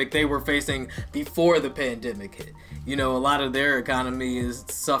epidemic they were facing before the pandemic hit. You know, a lot of their economy is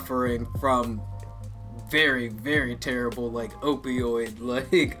suffering from very, very terrible, like, opioid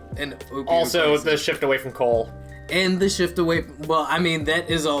also, crisis. the shift away from coal. And the shift away from, well, I mean, that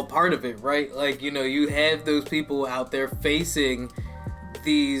is all part of it, right? Like, you know, you have those people out there facing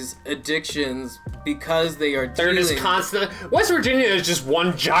these addictions because they are They're dealing... just constant... West Virginia is just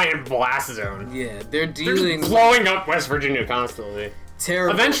one giant blast zone. Yeah, they're They're dealing... just blowing up West Virginia constantly.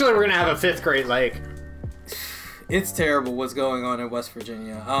 Terrible. Eventually, we're gonna have a 5th Great Lake. It's terrible what's going on in West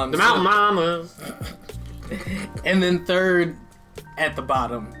Virginia. The Mountain Mamas. And then third at the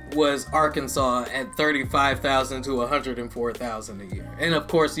bottom was Arkansas at 35,000 to 104,000 a year. And of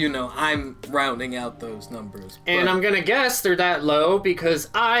course, you know, I'm rounding out those numbers. And I'm gonna guess they're that low because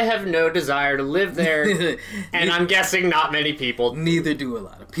I have no desire to live there. And I'm guessing not many people. Neither do a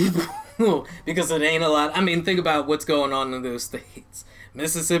lot of people. Because it ain't a lot. I mean, think about what's going on in those states.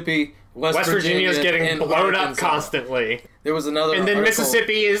 Mississippi, West Virginia, Virginia's getting and blown up Arkansas. constantly. There was another And then article.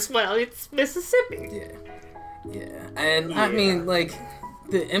 Mississippi is, well, it's Mississippi. Yeah. And I mean, like,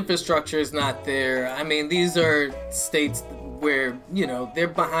 the infrastructure is not there. I mean, these are states where, you know, they're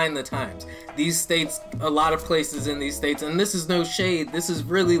behind the times. These states, a lot of places in these states, and this is no shade. This is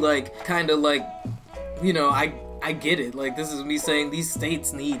really, like, kind of like, you know, I get it. Like, this is me saying these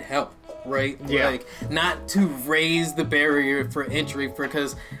states need help. Right? Yeah. Like, not to raise the barrier for entry,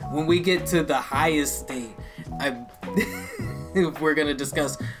 because when we get to the highest state, we're going to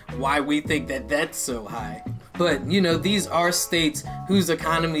discuss why we think that that's so high. But, you know, these are states whose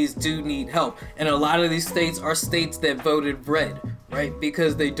economies do need help. And a lot of these states are states that voted red, right?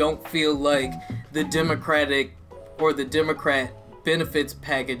 Because they don't feel like the Democratic or the Democrat benefits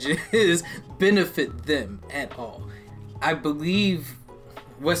packages benefit them at all. I believe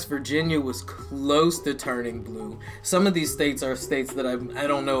West Virginia was close to turning blue. Some of these states are states that I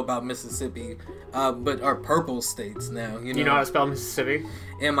don't know about Mississippi, but are purple states now. You know how to spell Mississippi?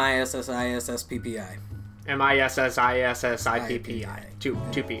 MISSISSPPI. MISSISSIPPI. Two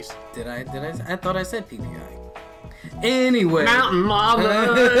P's. Did I? I thought I said PPI. Anyway. Mountain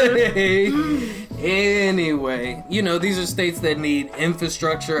Mama. Anyway, you know, these are states that need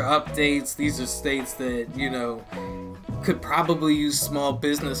infrastructure updates. These are states that, you know, could probably use small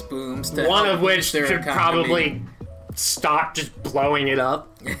business booms to One help of which their should economy. probably stop just blowing it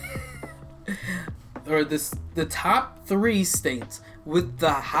up. Or the top 3 states with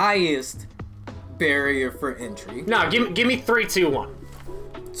the highest barrier for entry. No, give me 3, 2, 1.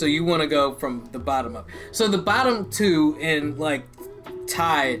 So you want to go from the bottom up. So the bottom 2 in, like,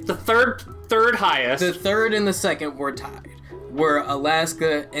 tied. The third highest. The third and the second were tied. Were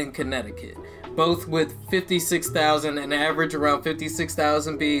Alaska and Connecticut. Both with 56,000, an average around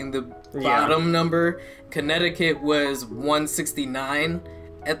 56,000 being the bottom number. Connecticut was 169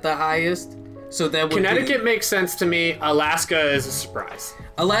 at the highest. So that would Connecticut makes sense to me. Alaska is a surprise.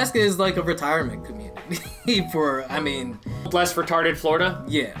 Alaska is like a retirement community for, I mean... Less retarded Florida?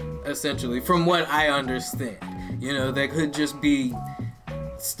 Yeah, essentially. From what I understand. You know, that could just be...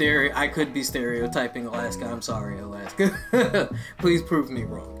 I could be stereotyping Alaska. I'm sorry, Alaska. Please prove me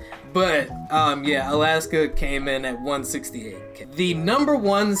wrong. But, yeah, Alaska came in at 168. The number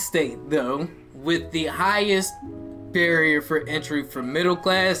 1 state, though, with the highest barrier for entry for middle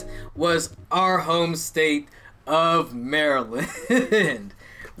class was our home state of Maryland.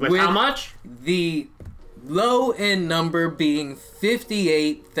 With how much? The low end number being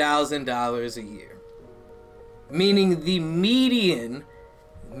 $58,000 a year. Meaning the median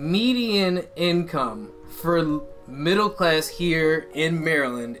income for middle class here in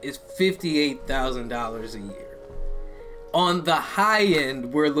Maryland is $58,000 a year. On the high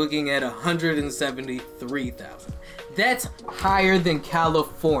end, we're looking at $173,000. That's higher than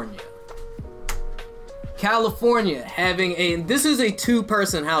California. California having this is a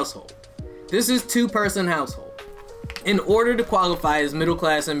 2-person household. This is 2-person household. In order to qualify as middle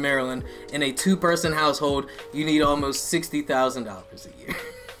class in Maryland in a 2-person household, you need almost $60,000 a year.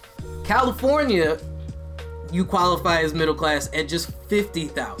 California, you qualify as middle class at just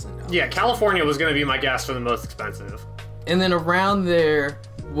 $50,000. Yeah, California was going to be my guess for the most expensive. And then around there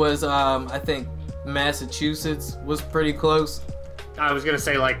was, I think, Massachusetts was pretty close. I was going to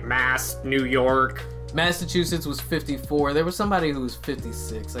say, like, Mass, New York. Massachusetts was 54. There was somebody who was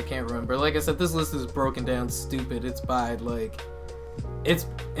 56. I can't remember. Like I said, this list is broken down stupid. It's by, like... It's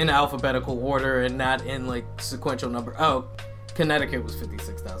in alphabetical order and not in, like, sequential number. Oh, Connecticut was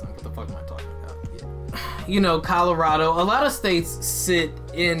 56,000. What the fuck am I talking about? Colorado, a lot of states sit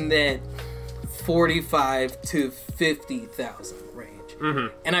in that 45 to 50,000 range.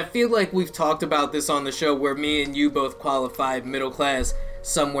 Mm-hmm. And I feel like we've talked about this on the show where me and you both qualified middle class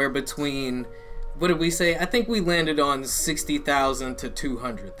somewhere between, what did we say? I think we landed on 60,000 to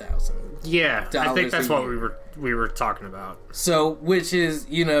 200,000. Yeah, I think that's what we were talking about. So, which is,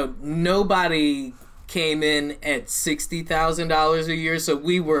 nobody came in at $60,000 a year, so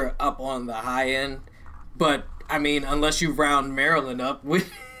we were up on the high end. But, I mean, unless you round Maryland up, which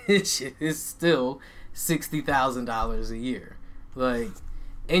is still $60,000 a year. And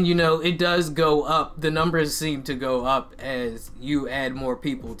it does go up. The numbers seem to go up as you add more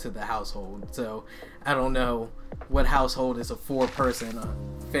people to the household. So, I don't know what household is a four-person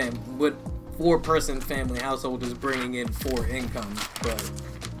family household is bringing in for income, but...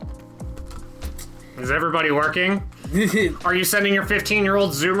 Is everybody working? Are you sending your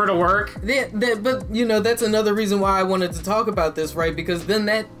 15-year-old Zoomer to work? But that's another reason why I wanted to talk about this, right? Because then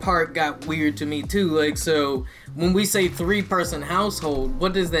that part got weird to me too. So when we say 3-person household,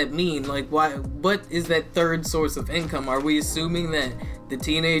 what does that mean? What is that third source of income? Are we assuming that the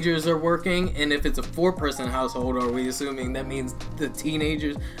teenagers are working? And if it's a 4-person household, are we assuming that means the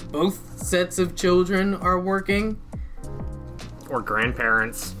teenagers, both sets of children, are working? Or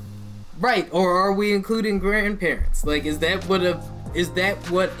grandparents. Right, or are we including grandparents? Is that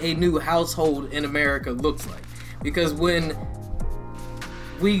what a new household in America looks like? Because when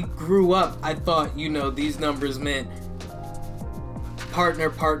we grew up, I thought, these numbers meant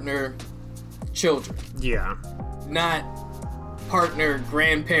partner, children. Yeah. Not partner,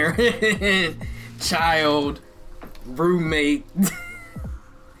 grandparent, child, roommate.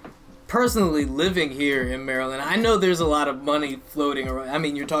 Personally, living here in Maryland, I know there's a lot of money floating around. I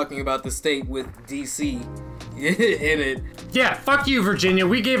mean, you're talking about the state with D.C. in it. Yeah, fuck you, Virginia.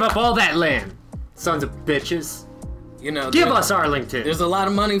 We gave up all that land. Sons of bitches. Give us Arlington. There's a lot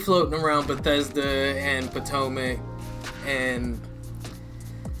of money floating around Bethesda and Potomac and...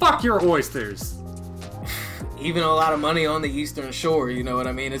 Fuck your oysters. Even a lot of money on the Eastern Shore, you know what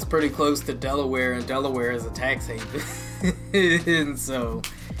I mean? It's pretty close to Delaware, and Delaware is a tax haven. And so...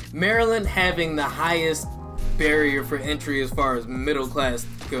 Maryland having the highest barrier for entry as far as middle class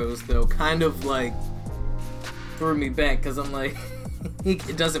goes, though, kind of threw me back because I'm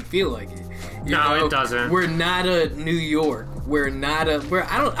it doesn't feel like it. It doesn't. We're not a New York.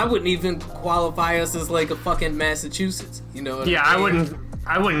 I wouldn't even qualify us as a fucking Massachusetts. You know? I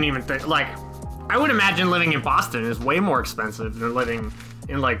wouldn't even think I would imagine living in Boston is way more expensive than living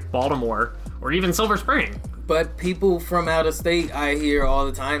in Baltimore or even Silver Spring. But people from out of state, I hear all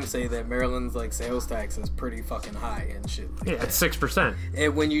the time say that Maryland's sales tax is pretty fucking high and shit. It's 6%.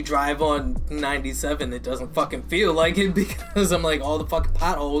 And when you drive on 97, it doesn't fucking feel like it because I'm all the fucking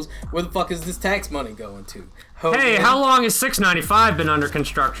potholes. Where the fuck is this tax money going to? Hey, how long has 695 been under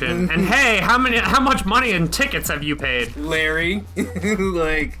construction? And hey, how much money in tickets have you paid? Larry,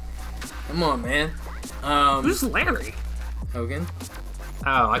 come on, man. Who's Larry? Hogan.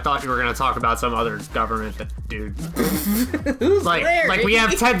 Oh, I thought you were gonna talk about some other government dude. Who's Larry? We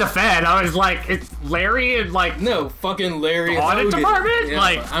have Ted the Fed. I was it's Larry and no, fucking Larry. Audit Hogan. department?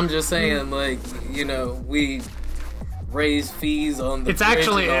 Yeah, I'm just saying, we raise fees on the. It's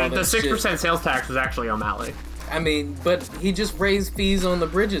actually the 6% sales tax was actually O'Malley. I mean, but he just raised fees on the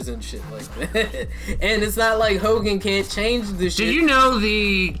bridges and shit like that. And it's not like Hogan can't change the shit. Did you know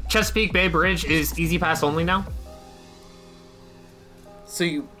the Chesapeake Bay Bridge is Easy Pass only now?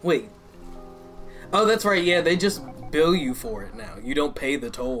 So wait. Oh, that's right. Yeah, they just bill you for it now. You don't pay the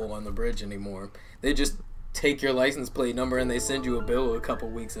toll on the bridge anymore. They just take your license plate number and they send you a bill a couple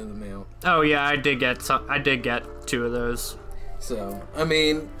weeks in the mail. Oh yeah, I did get 2 of those. So, I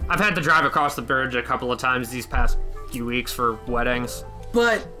mean... I've had to drive across the bridge a couple of times these past few weeks for weddings.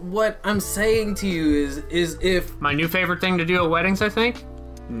 But what I'm saying to you is if... My new favorite thing to do at weddings, I think?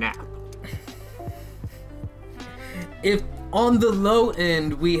 Nap. If on the low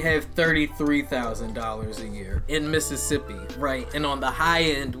end we have $33,000 a year in Mississippi, right? And on the high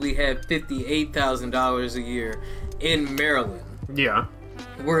end we have $58,000 a year in Maryland. Yeah.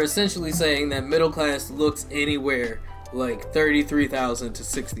 We're essentially saying that middle class looks anywhere $33,000 to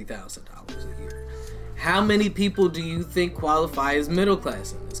 $60,000 a year. How many people do you think qualify as middle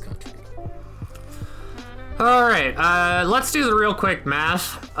class in this country? All right, let's do the real quick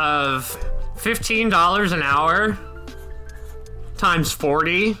math of $15 an hour times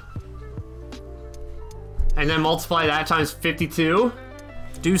 40, and then multiply that times 52.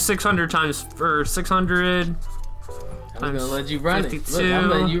 Do 600 times for 600. I'm gonna let you run 52. it. Look, I'm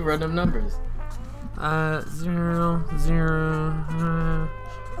letting you run them numbers. 0, 0,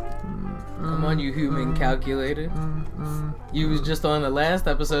 Come on, you human calculator. You was just on the last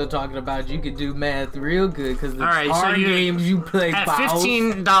episode talking about you could do math real good because the card games you play. At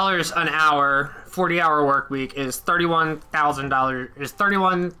 $15 an hour, 40-hour work week is $31,000. Is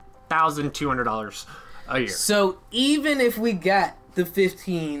 $31,200 a year. So even if we got the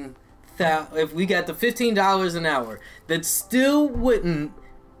 $15 an hour, that still wouldn't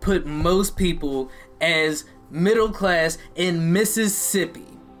put most people as middle class in Mississippi.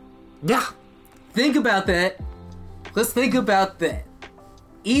 Yeah. Think about that. Let's think about that.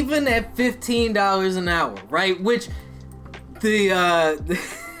 Even at $15 an hour, right? Which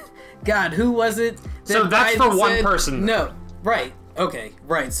God, who was it? So that's for one person. No, right. Okay,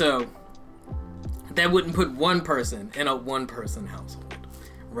 right. So that wouldn't put one person in a one-person household,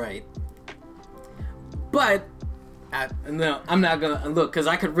 right? But no, I'm not gonna look, because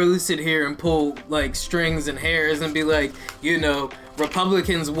I could really sit here and pull like strings and hairs and be like,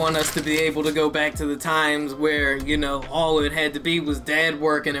 Republicans want us to be able to go back to the times where, all it had to be was dad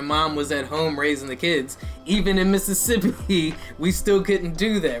working and mom was at home raising the kids. Even in Mississippi, we still couldn't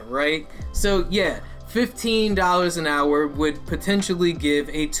do that, right? So yeah, $15 an hour would potentially give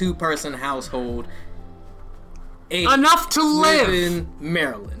a two-person household enough to live in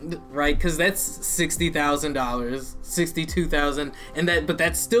Maryland, right? Because that's $60,000, $62,000, but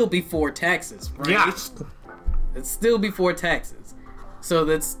that's still before taxes, right? Yes, it's still before taxes. So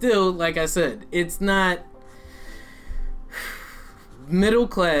that's still, like I said, it's not. Middle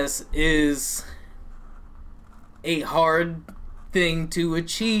class is a hard thing to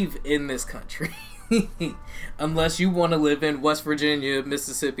achieve in this country. Unless you want to live in West Virginia,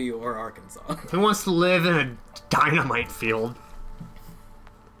 Mississippi, or Arkansas. Who wants to live in a dynamite field?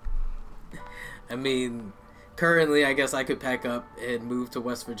 I mean, currently, I guess I could pack up and move to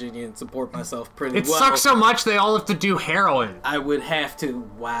West Virginia and support myself pretty well. It sucks so much they all have to do heroin. I would have to.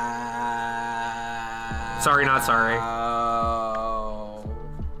 Wow. Sorry, not sorry.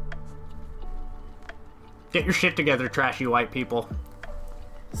 Get your shit together, trashy white people.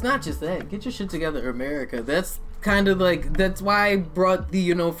 It's not just that. Get your shit together, America. That's kind of like, that's why I brought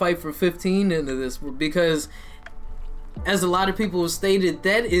the, fight for 15 into this, because as a lot of people have stated,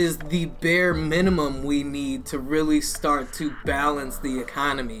 that is the bare minimum we need to really start to balance the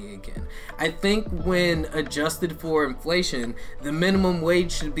economy again. I think when adjusted for inflation, the minimum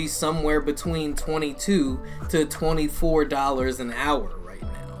wage should be somewhere between $22 to $24 an hour right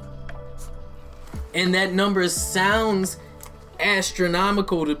now. And that number sounds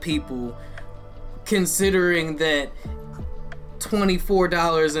astronomical to people, considering that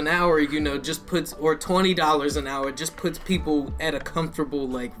 $24 an hour, just puts, or $20 an hour just puts people at a comfortable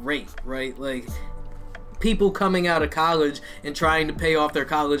rate, right? Like, people coming out of college and trying to pay off their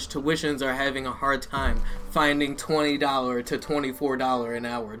college tuitions are having a hard time finding $20 to $24 an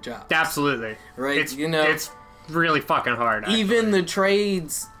hour jobs. Absolutely. Right? It's really fucking hard, actually. Even the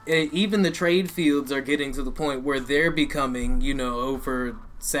trade fields are getting to the point where they're becoming,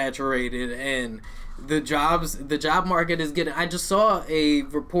 oversaturated, and the job market is getting. I just saw a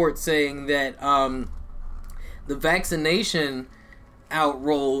report saying that the vaccination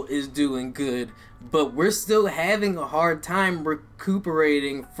outroll is doing good, but we're still having a hard time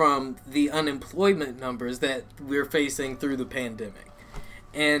recuperating from the unemployment numbers that we're facing through the pandemic.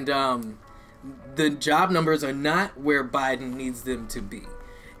 And the job numbers are not where Biden needs them to be.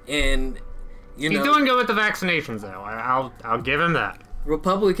 And he's doing good with the vaccinations, though. I'll give him that.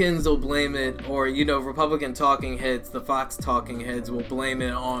 Republicans will blame it, or Republican talking heads, the Fox talking heads, will blame it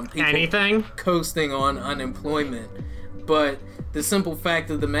on people coasting on unemployment. But the simple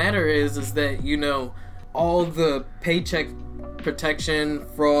fact of the matter is that all the paycheck protection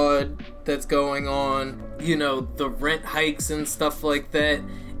fraud that's going on, the rent hikes and stuff like that,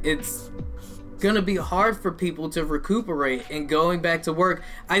 it's gonna be hard for people to recuperate and going back to work.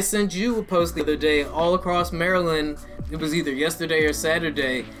 I sent you a post the other day. All across Maryland, it was either yesterday or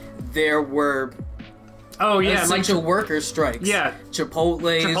Saturday, there were essential worker strikes. Yeah, Chipotle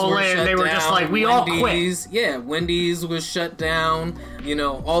were shut they were down. just like, we all quit. Yeah, Wendy's was shut down,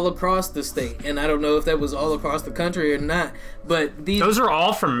 all across the state. And I don't know if that was all across the country or not, but those are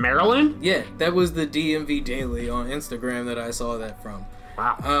all from Maryland? Yeah, that was the DMV Daily on Instagram that I saw that from.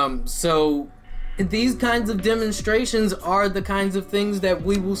 Wow. So these kinds of demonstrations are the kinds of things that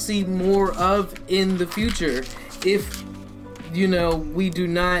we will see more of in the future if, we do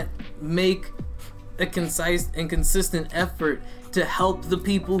not make a concise and consistent effort to help the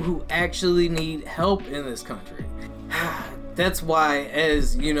people who actually need help in this country. That's why,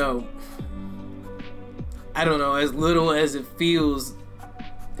 as, I don't know, as little as it feels,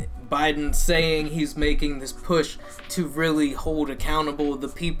 Biden saying he's making this push to really hold accountable the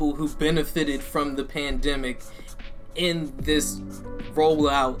people who benefited from the pandemic in this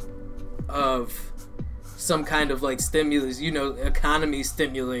rollout of some kind of like stimulus, you know, economy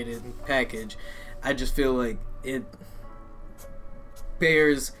stimulated package. I just feel like it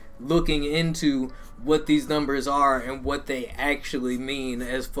bears looking into what these numbers are and what they actually mean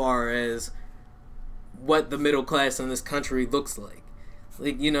as far as what the middle class in this country looks like.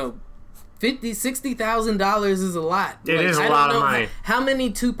 Like, you know, $60,000 is a lot. It is a lot of money. How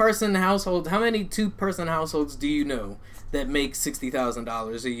many two-person households do you know that make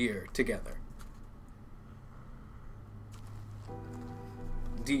 $60,000 a year together?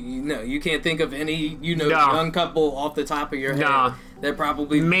 Do you know? You can't think of any, young couple off the top of your head that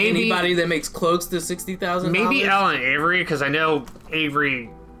probably anybody that makes close to $60,000. Maybe Ellen Avery, because I know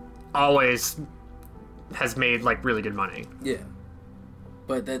Avery always has made like really good money. Yeah,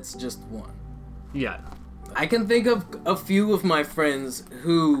 but that's just one. Yeah, I can think of a few of my friends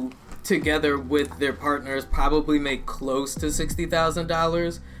who, together with their partners, probably make close to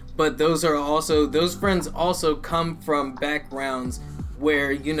 $60,000. But those friends also come from backgrounds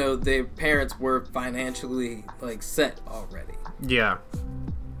where, you know, their parents were financially, like, set already. Yeah.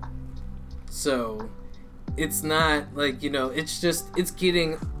 So, it's not, like, you know, it's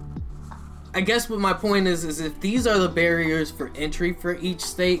getting... I guess what my point is if these are the barriers for entry for each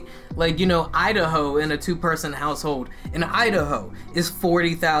state, like, you know, Idaho in a two-person household in Idaho is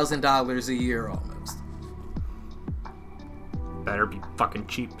 $40,000 a year almost. Better be fucking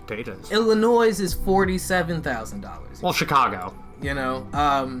cheap potatoes. Illinois is $47,000. Well, Chicago. You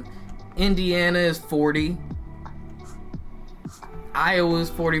know, Indiana is 40. Iowa is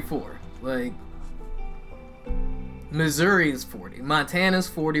 44. Like, Missouri is 40. Montana's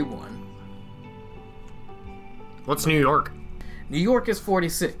 41. What's New York? New York is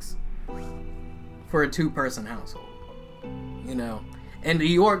 46 for a two-person household. You know, and New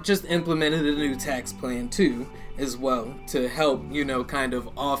York just implemented a new tax plan too, as well, to help, you know, kind of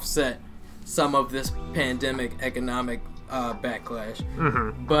offset some of this pandemic economic backlash.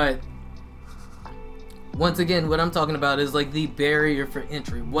 Mm-hmm. But once again, what I'm talking about is like the barrier for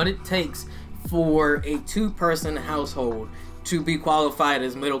entry, what it takes for a two-person household to be qualified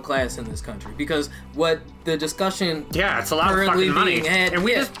as middle class in this country. Because what the discussion it's a lot of fucking money. And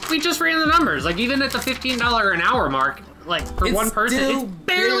we just ran the numbers. Like, even at the $15 an hour mark, like, for it's one person, it's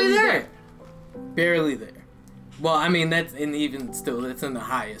barely there. Barely there. Well, I mean, that's in the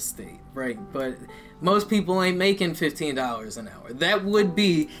highest state, right? But most people ain't making $15 an hour. That would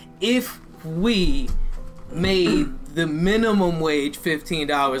be if we made the minimum wage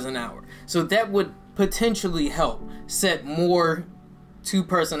 $15 an hour. So that would potentially help set more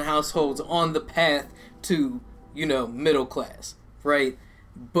two-person households on the path to, you know, middle class, right?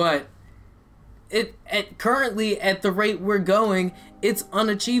 But currently at the rate we're going, it's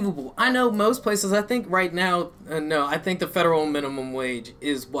unachievable. I know most places, I think right now, I think the federal minimum wage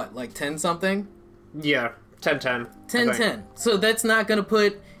is what, like 10 something? Yeah, 10. 10. So that's not going to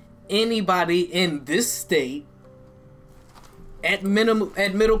put anybody in this state at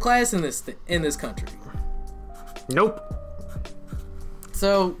middle class in this country. Nope.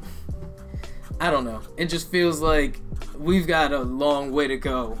 So, I don't know. It just feels like we've got a long way to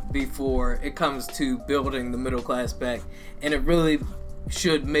go before it comes to building the middle class back. And it really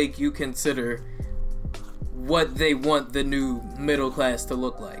should make you consider what they want the new middle class to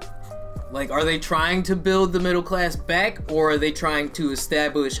look like. Like, are they trying to build the middle class back, or are they trying to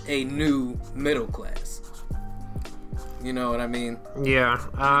establish a new middle class? You know what I mean? Yeah.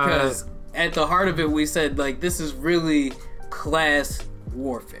 Because at the heart of it, we said, like, this is really class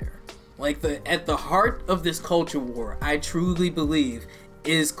warfare. Like, at the heart of this culture war, I truly believe,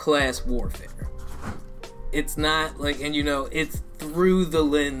 is class warfare. It's not, like, and you know, it's through the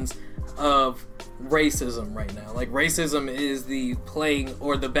lens of racism right now. Like, racism is the playing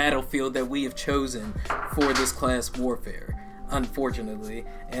or the battlefield that we have chosen for this class warfare, unfortunately.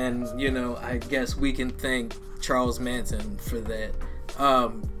 And, you know, I guess we can thank Charles Manson for that.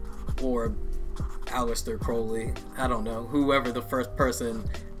 Or Aleister Crowley, I don't know, whoever the first person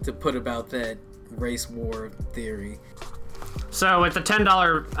to put about that race war theory. So at the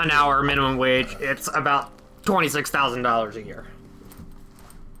 $10 an hour minimum wage, it's about $26,000 a year.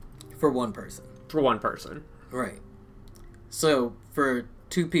 For one person. Right. So for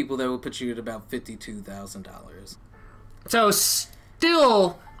two people, that would put you at about $52,000. So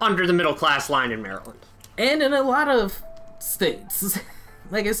still under the middle class line in Maryland. And in a lot of states.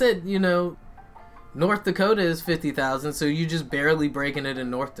 Like I said, you know, North Dakota is $50,000, so you're just barely breaking it in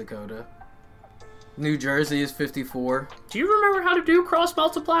North Dakota. New Jersey is 54. Do you remember how to do cross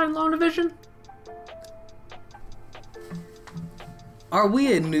multiply in long division? Are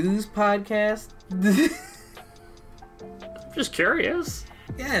we a news podcast? Just curious.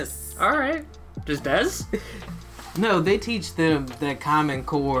 Yes. Alright. Just Des? No, they teach them that Common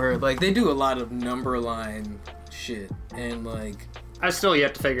Core. Like, they do a lot of number line shit. And, like... I still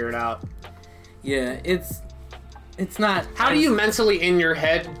yet to figure it out. Yeah, it's not... How do you mentally, in your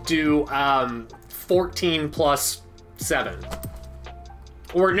head, do 14 plus 7?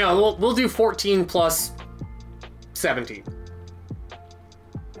 Or, no, we'll do 14 plus 17.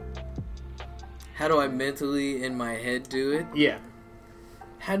 How do I mentally, in my head, do it? Yeah.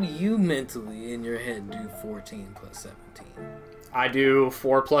 How do you mentally, in your head, do 14 plus 17? I do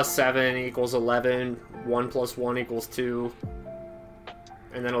 4 plus 7 equals 11, 1 plus 1 equals 2,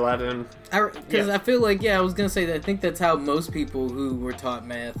 and then 11. Because I feel like, I was going to say that I think that's how most people who were taught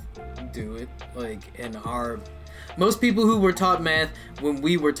math do it. Like, most people who were taught math, when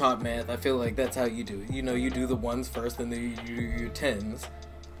we were taught math, I feel like that's how you do it. You know, you do the ones first, and then you do your tens.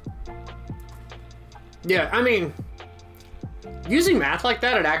 Yeah, I mean, using math like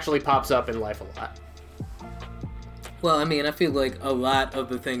that, it actually pops up in life a lot. Well, I mean, I feel like a lot of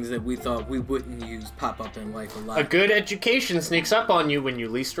the things that we thought we wouldn't use pop up in life a lot. A good education sneaks up on you when you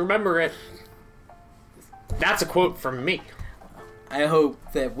least remember it. That's a quote from me. I hope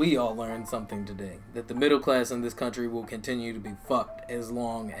that we all learned something today. That the middle class in this country will continue to be fucked as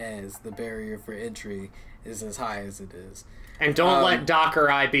long as the barrier for entry is as high as it is. And don't let Doc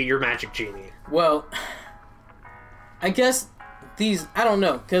or I be your magic genie. Well, I guess I don't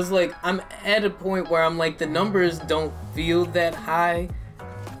know, because, like, I'm at a point where I'm like, the numbers don't feel that high,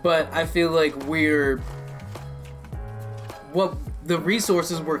 but I feel like what the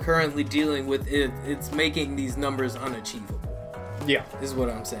resources we're currently dealing with, it's making these numbers unachievable. Yeah. Is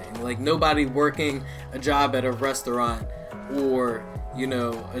what I'm saying. Like, nobody working a job at a restaurant or... You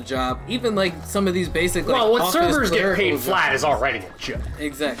know, a job, even like some of these basic, like, well, when office servers get paid jobs. flat is already a joke.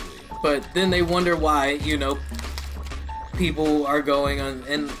 Exactly. But then they wonder why, you know, people are going on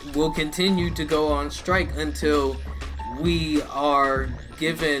and will continue to go on strike until we are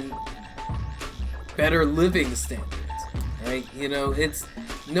given better living standards, right? You know, it's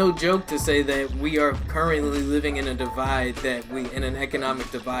no joke to say that we are currently living in an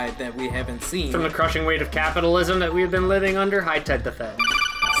economic divide that we haven't seen. From the crushing weight of capitalism that we've been living under, high Ted the Fed.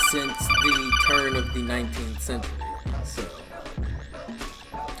 Since the turn of the 19th century. So,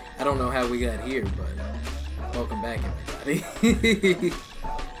 I don't know how we got here, but welcome back, everybody.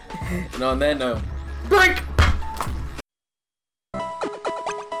 And on that note, break!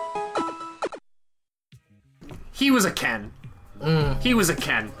 He was a Ken. He was a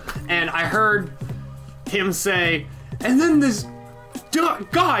Ken. And I heard him say, and then this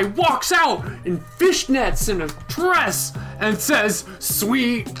guy walks out in fishnets and a dress and says,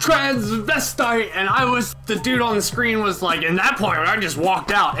 sweet transvestite. And the dude on the screen was like, in that point, I just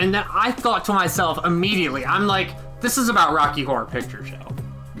walked out. And then I thought to myself immediately, I'm like, this is about Rocky Horror Picture Show.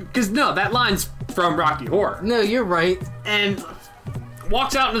 Because no, that line's from Rocky Horror. No, you're right. And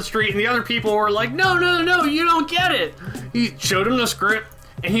walks out in the street, and the other people were like, no, you don't get it. He showed him the script,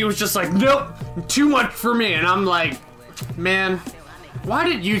 and he was just like, nope, too much for me. And I'm like, man, why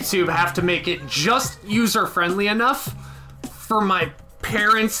did YouTube have to make it just user-friendly enough for my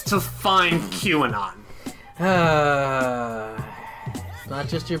parents to find QAnon? It's not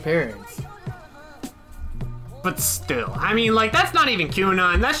just your parents. But still, I mean, like, that's not even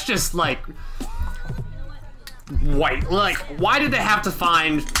QAnon, that's just, like, white. Like, why did they have to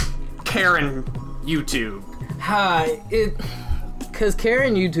find Karen YouTube? Because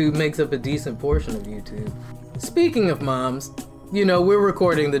Karen YouTube makes up a decent portion of YouTube. Speaking of moms, you know, we're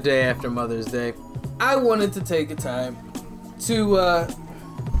recording the day after Mother's Day. I wanted to take a time to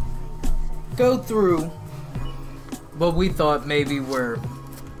go through what we thought maybe were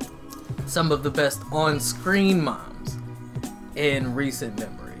some of the best on-screen moms in recent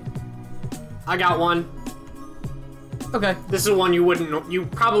memory. I got one. Okay. This is one you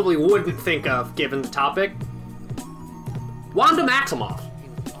probably wouldn't think of given the topic. Wanda Maximoff.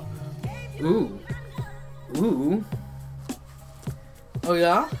 Ooh. Oh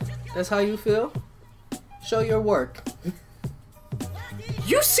yeah? That's how you feel? Show your work.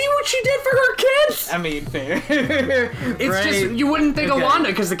 You see what she did for her kids? I mean, fair. It's right? just, you wouldn't think of Wanda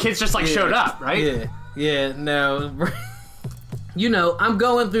because the kids just showed up, right? Yeah, no. You know, I'm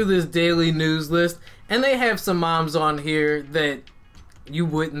going through this daily news list, and they have some moms on here that you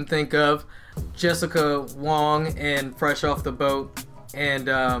wouldn't think of. Jessica Wong and Fresh Off the Boat, and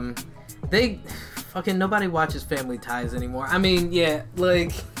nobody watches Family Ties anymore. I mean, yeah,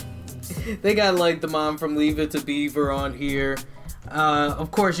 like, They got like the mom from Leave It to Beaver on here.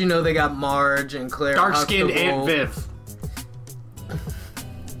 Of course, you know they got Marge and Claire. Dark-skinned Aunt Viv.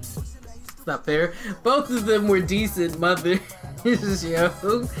 It's not fair. Both of them were decent mothers, yo.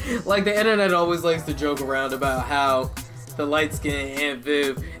 Like, the internet always likes to joke around about how the light-skinned Aunt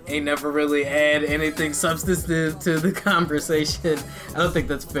Viv ain't never really add anything substantive to the conversation. I don't think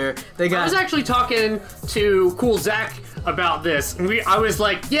that's fair. I was actually talking to Cool Zach about this, and I was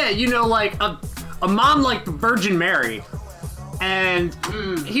like, yeah, you know, like, a mom like the Virgin Mary. And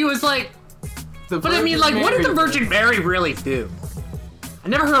he was like, but I mean, like, what did the Virgin Mary really do? I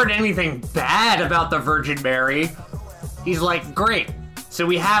never heard anything bad about the Virgin Mary. He's like, great. So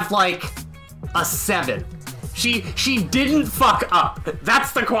we have, like, a 7. She didn't fuck up.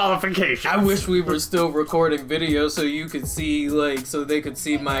 That's the qualification. I wish we were still recording video so you could see, like, so they could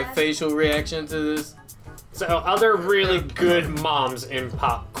see my facial reaction to this. So, other really good moms in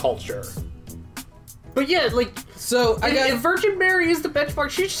pop culture. But yeah, like, so if Virgin Mary is the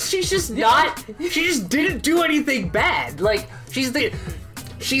benchmark, she's just not. She just didn't do anything bad. Like, she's like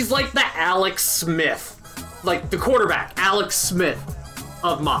the Alex Smith, like the quarterback, Alex Smith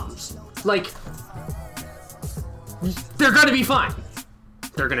of moms. Like, they're gonna be fine.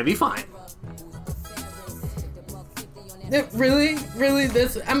 They're gonna be fine. Really?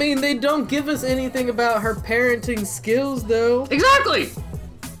 I mean, they don't give us anything about her parenting skills, though. Exactly.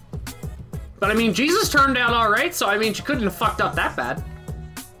 But I mean, Jesus turned out all right, so I mean, she couldn't have fucked up that bad.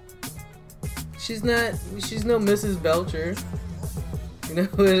 She's no Mrs. Belcher. You know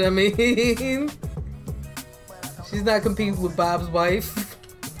what I mean? She's not competing with Bob's wife.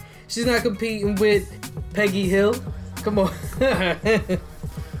 She's not competing with Peggy Hill. Come on.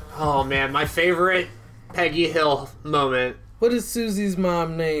 Oh man, my favorite Peggy Hill moment. What is Susie's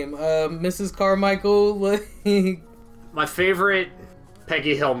mom name? Mrs. Carmichael? My favorite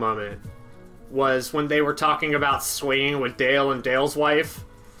Peggy Hill moment was when they were talking about swinging with Dale and Dale's wife.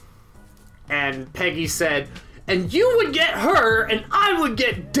 And Peggy said, and you would get her, and I would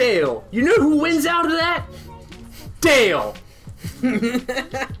get Dale. You know who wins out of that? Dale.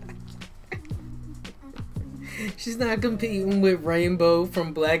 She's not competing with Rainbow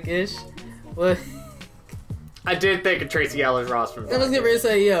from Blackish. What? I did think of Tracy Ellis Ross from Blackish. I was gonna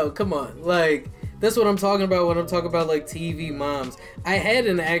say, yo, come on. Like, that's what I'm talking about when I'm talking about, like, TV moms. I had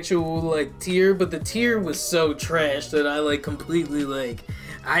an actual, like, tier, but the tier was so trash that I, like, completely, like,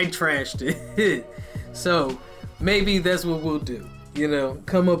 I trashed it. So, maybe that's what we'll do. You know,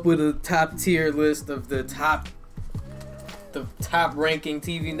 come up with a top tier list of the top ranking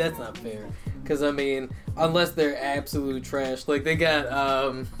TV. That's not fair. Because, I mean, unless they're absolute trash. Like, they got,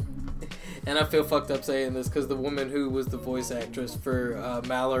 and I feel fucked up saying this because the woman who was the voice actress for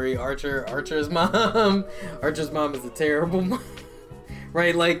Mallory Archer's mom is a terrible mom.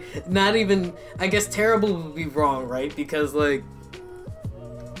 Right? Like, not even, I guess terrible would be wrong, right? Because, like,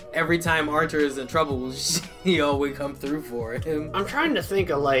 every time Archer is in trouble, she always come through for him. I'm trying to think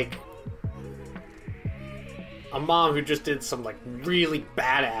of, like, a mom who just did some, like, really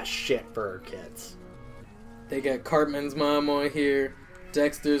badass shit for her kids. They got Cartman's mom on here,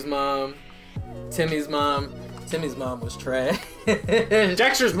 Dexter's mom, Timmy's mom. Timmy's mom was trash.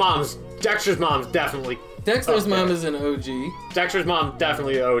 Dexter's mom's definitely. Dexter's mom is an OG. Dexter's mom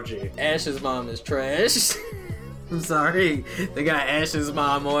definitely an OG. Ash's mom is trash. I'm sorry. They got Ash's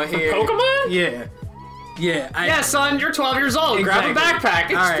mom on here. Pokemon? Yeah. Yeah, son, you're 12 years old. Exactly. Grab a backpack.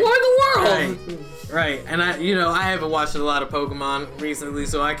 Explore Right. the world. Right. And I haven't watched a lot of Pokemon recently,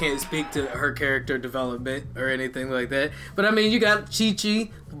 so I can't speak to her character development or anything like that. But I mean, you got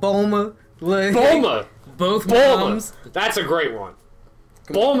Chi-Chi, Bulma. Like, Bulma. Both moms. That's a great one.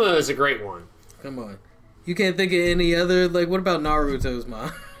 Bulma is a great one. Come on. You can't think of any other, like, what about Naruto's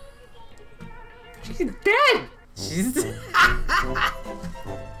mom? She's dead. She's dead.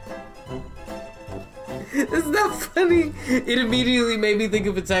 It's not funny. It immediately made me think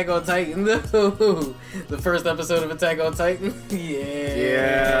of Attack on Titan, though. The first episode of Attack on Titan.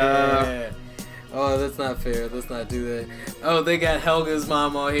 Yeah. Oh, that's not fair. Let's not do that. Oh, they got Helga's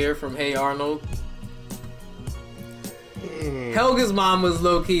mom on here from Hey Arnold. Helga's mom was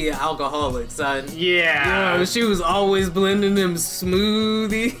low-key an alcoholic, son. Yeah. You know, she was always blending them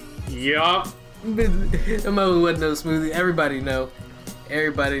smoothie. Yup. Her mother wasn't no smoothie. Everybody know.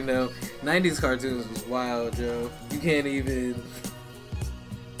 90s cartoons was wild, Joe. You can't even...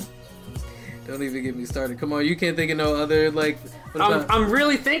 Don't even get me started. Come on, you can't think of no other, like... I'm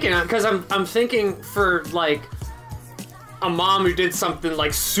really thinking, because I'm thinking for, like, a mom who did something,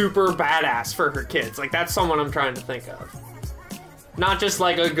 like, super badass for her kids. Like, that's someone I'm trying to think of. Not just,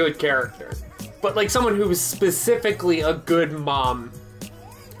 like, a good character. But, like, someone who was specifically a good mom.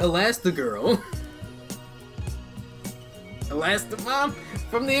 Elastigirl. Elastimom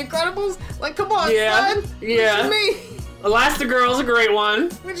from The Incredibles? Like, come on, son. Yeah. What you mean? Elastigirl's a great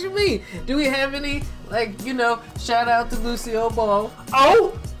one. What you mean? Do we have any, like, you know, shout out to Lucille Ball?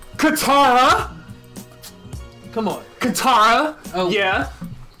 Oh! Katara! Come on. Katara! Oh. Yeah.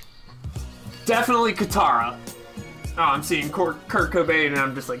 Definitely Katara. Oh, I'm seeing Kurt Cobain and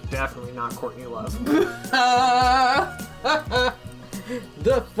I'm just like, definitely not Courtney Love. The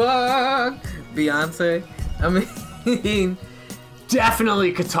fuck? Beyonce? I mean...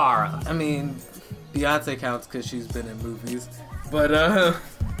 Definitely Katara. I mean, Beyonce counts because she's been in movies. But,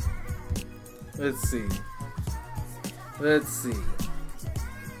 let's see.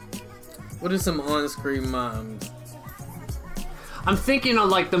 What are some on-screen moms? I'm thinking of,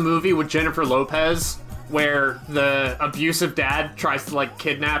 like, the movie with Jennifer Lopez, where the abusive dad tries to, like,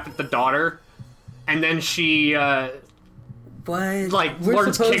 kidnap the daughter, and then she, What? like, We're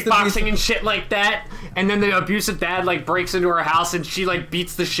learns supposed to kickboxing be... and shit like that, and then the abusive dad, like, breaks into her house and she, like,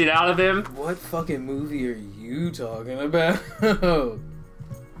 beats the shit out of him. What fucking movie are you talking about?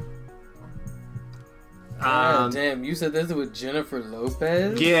 God damn, you said this with Jennifer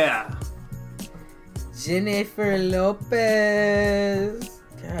Lopez? Yeah. Jennifer Lopez.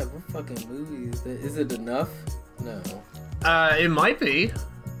 God, what fucking movie is that? Is it enough? No. It might be.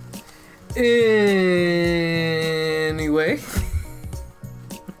 Anyway.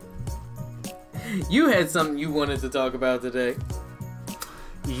 You had something you wanted to talk about today.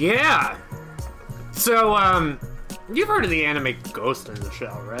 Yeah. So, you've heard of the anime Ghost in the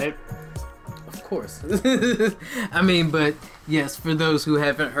Shell, right? Of course. I mean, but yes, for those who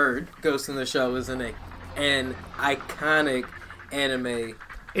haven't heard, Ghost in the Shell is an iconic anime.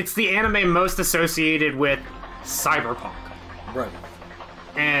 It's the anime most associated with cyberpunk. Right.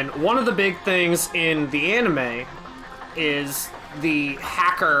 And one of the big things in the anime is the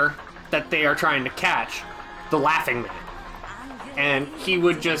hacker that they are trying to catch, the Laughing Man. And he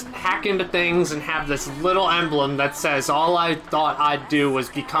would just hack into things and have this little emblem that says, all I thought I'd do was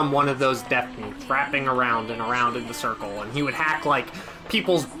become one of those death mutes, wrapping around and around in the circle. And he would hack, like,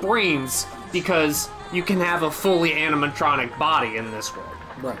 people's brains because you can have a fully animatronic body in this world.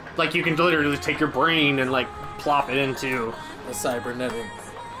 Right. Like, you can literally take your brain and, like, plop it into A cybernetic.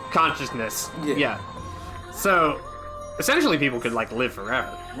 consciousness. Yeah. So, essentially people could, like, live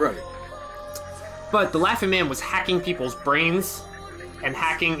forever. Right. But the Laughing Man was hacking people's brains and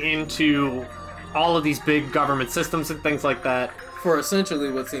hacking into all of these big government systems and things like that. For essentially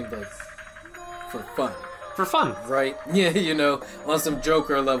what seemed like for fun. For fun. Right? Yeah, you know, on some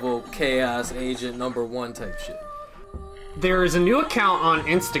Joker level Chaos Agent #1 type shit. There is a new account on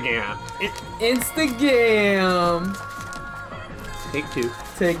Instagram. Instagram! Take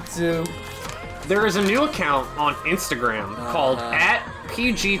two. There is a new account on Instagram called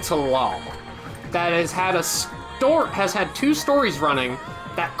 @PGTolal that has had 2 stories running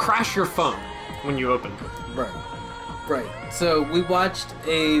that crash your phone when you open them. Right. So we watched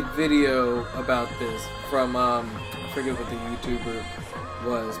a video about this from I forget what the YouTuber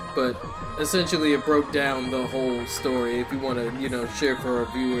was, but essentially it broke down the whole story. If you want to, you know, share for our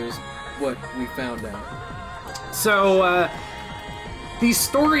viewers what we found out. So these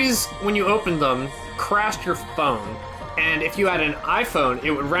stories, when you opened them, crashed your phone. And if you had an iPhone,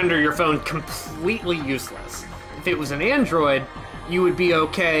 it would render your phone completely useless. If it was an Android, you would be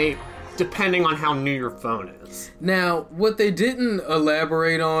okay, depending on how new your phone is. Now, what they didn't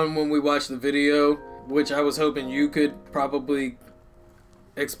elaborate on when we watched the video, which I was hoping you could probably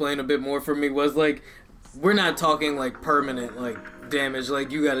explain a bit more for me, was like, we're not talking like permanent like damage,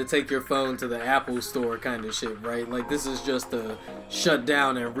 like you gotta take your phone to the Apple store kind of shit, right? Like this is just a shut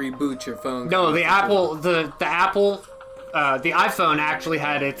down and reboot your phone. No, the iPhone actually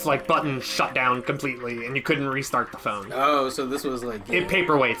had its like button shut down completely, and you couldn't restart the phone. Oh, so this was like it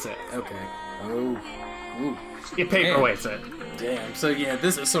paperweights it. Okay. Oh. Ooh. It paperweights it. Damn. So yeah,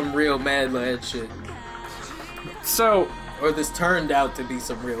 this is some real Mad Lad shit. So. Or this turned out to be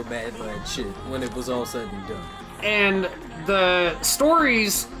some real Mad Lad shit when it was all said and done. And the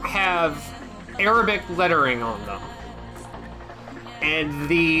stories have Arabic lettering on them. And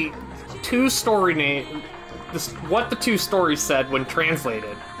the 2 story name, what the 2 stories said when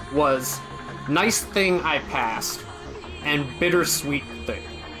translated was "nice thing I passed" and "bittersweet thing."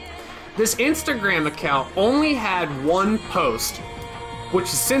 This Instagram account only had 1 post,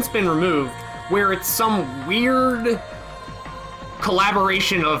 which has since been removed, where it's some weird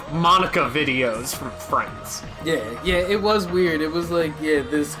collaboration of Monica videos from Friends. Yeah, it was weird. It was like,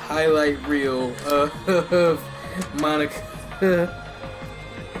 this highlight reel of Monica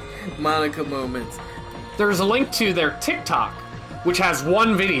moments. There's a link to their TikTok, which has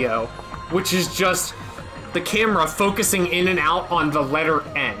one video, which is just the camera focusing in and out on the letter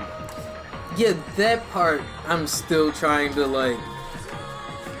N. Yeah, that part I'm still trying to, like,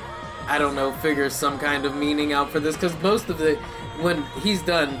 I don't know, figure some kind of meaning out for this, because most of it, when he's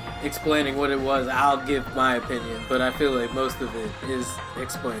done explaining what it was, I'll give my opinion, but I feel like most of it is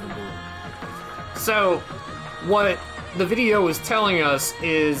explainable. So, what the video is telling us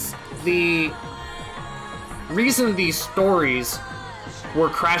is the reason these stories were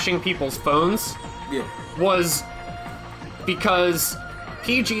crashing people's phones was because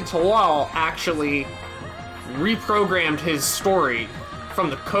PG Talal actually reprogrammed his story from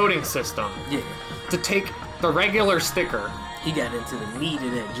the coding system to take the regular sticker. He got into the meat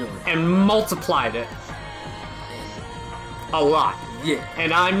of that joint. And multiplied it a lot. Yeah.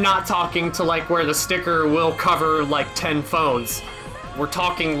 And I'm not talking to like where the sticker will cover like 10 phones. We're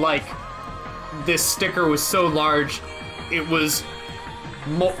talking like this sticker was so large, it was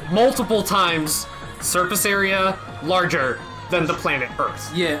multiple times surface area larger than the planet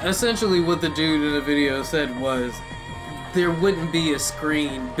Earth. Yeah, essentially what the dude in the video said was there wouldn't be a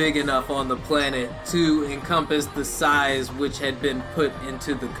screen big enough on the planet to encompass the size which had been put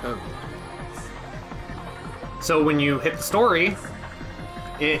into the code. So when you hit the story,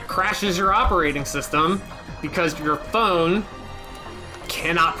 it crashes your operating system because your phone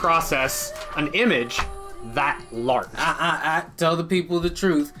cannot process an image that large. I tell the people the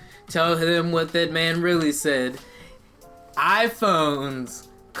truth. Tell them what that man really said. iPhones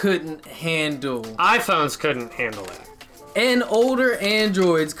couldn't handle it. And older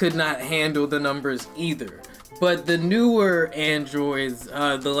Androids could not handle the numbers either. But the newer Androids,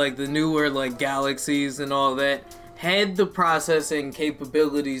 the newer Galaxies and all that, had the processing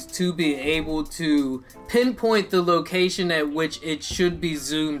capabilities to be able to pinpoint the location at which it should be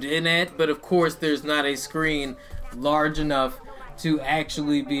zoomed in at. But of course, there's not a screen large enough to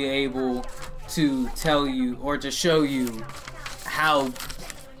actually be able to tell you or to show you how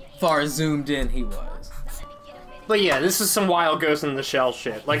far zoomed in he was. But yeah, this is some wild Ghost in the Shell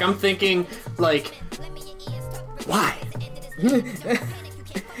shit. Like, I'm thinking, like, why?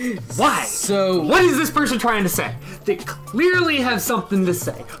 Why? So, what is this person trying to say? They clearly have something to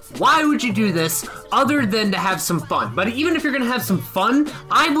say. Why would you do this other than to have some fun? But even if you're gonna have some fun,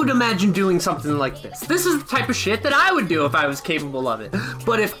 I would imagine doing something like this. This is the type of shit that I would do if I was capable of it.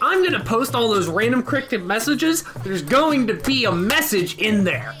 But if I'm gonna post all those random cryptic messages, there's going to be a message in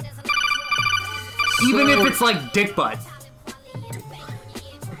there. Even if it's like dick butt.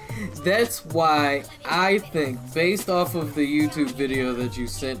 That's why I think, based off of the YouTube video that you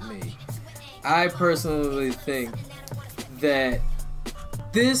sent me, I personally think that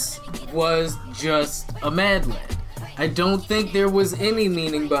this was just a Mad Lib. I don't think there was any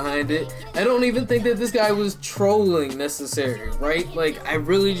meaning behind it. I don't even think that this guy was trolling necessarily, right? Like, I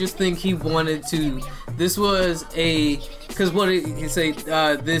really just think he wanted to... This was a... Because what did he say?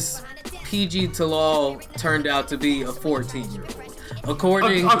 This PG Talal turned out to be a 14-year-old.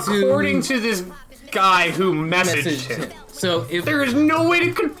 According to this guy who messaged him. So if there is no way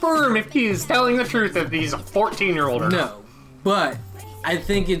to confirm if he is telling the truth if he's a 14-year-old or not. No, but I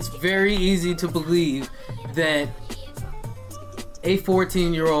think it's very easy to believe that a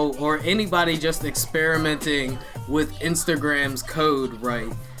 14-year-old or anybody just experimenting with Instagram's code,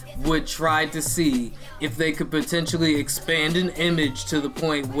 right, would try to see if they could potentially expand an image to the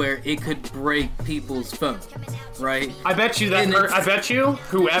point where it could break people's phones, right? I bet you I bet you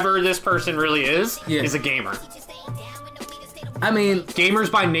whoever this person really is a gamer. I mean,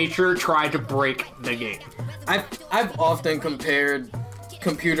 gamers by nature try to break the game. I've often compared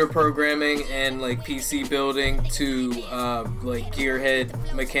computer programming and like PC building to like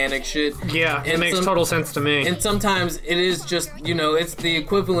gearhead mechanic shit. Yeah, and it makes total sense to me. And sometimes it is just, you know, it's the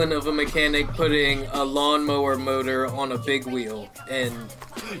equivalent of a mechanic putting a lawnmower motor on a big wheel. And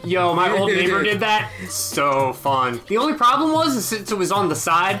yo, my old neighbor did that. So fun. The only problem was since it was on the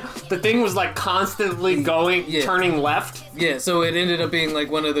side, the thing was like constantly turning left. Yeah, so it ended up being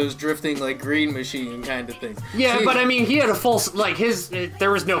like one of those drifting like green machine kind of things. Yeah, but I mean, he had a full like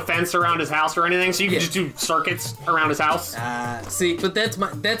there was no fence around his house or anything, so you could just do circuits around his house. See, but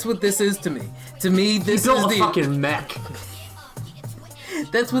that's what this is to me. To me, this he built is a fucking mech.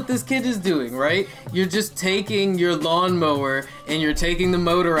 That's what this kid is doing, right? You're just taking your lawnmower and you're taking the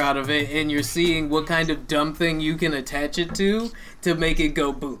motor out of it and you're seeing what kind of dumb thing you can attach it to make it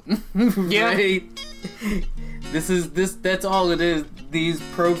go boom. Yeah. Right? That's all it is. These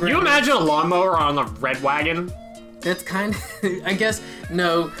programs. Can you imagine a lawnmower on a red wagon? That's kind of, I guess,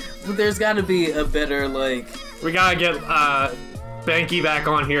 no. There's got to be a better, like... We gotta get Banky back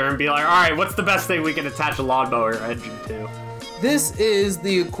on here and be like, alright, what's the best thing we can attach a lawnmower engine to? This is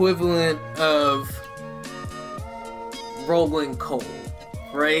the equivalent of rolling coal,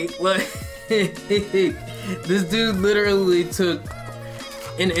 right? Like, this dude literally took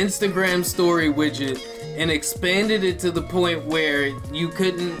an Instagram story widget and expanded it to the point where you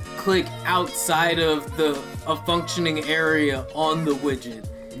couldn't click outside of a functioning area on the widget.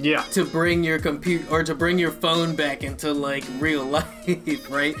 Yeah. To bring your computer or to bring your phone back into like real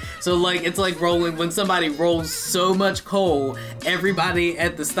life, right? So like it's like rolling when somebody rolls so much coal, everybody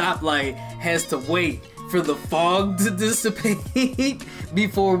at the stoplight has to wait for the fog to dissipate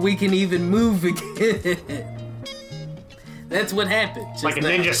before we can even move again. That's what happened. Like a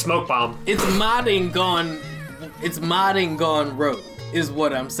ninja smoke bomb. It's modding gone rogue, is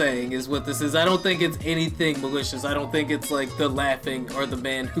what I'm saying, is what this is. I don't think it's anything malicious. I don't think it's like the laughing or the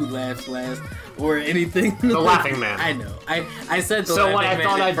man who laughs last or anything. The laughing man. I know. I said the so laughing what I man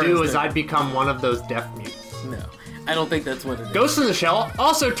thought I'd do is time. I'd become one of those deaf mutes. No, I don't think that's what it is. Ghost in the Shell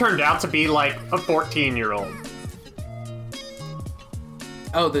also turned out to be like a 14-year-old.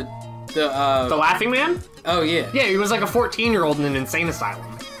 Oh, the laughing man? Oh, yeah. Yeah, he was like a 14-year-old in an insane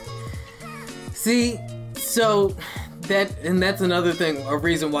asylum. See, so that's another thing, a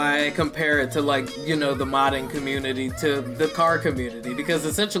reason why I compare it to like, you know, the modding community to the car community, because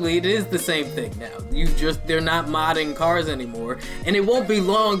essentially it is the same thing now. They're not modding cars anymore, and it won't be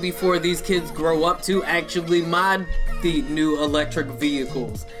long before these kids grow up to actually mod the new electric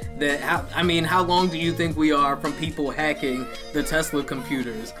vehicles. How long do you think we are from people hacking the Tesla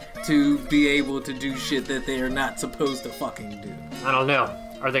computers to be able to do shit that they are not supposed to fucking do? I don't know.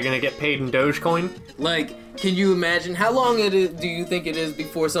 Are they gonna get paid in Dogecoin? Like, can you imagine how long do you think it is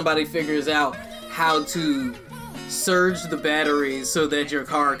before somebody figures out how to surge the batteries so that your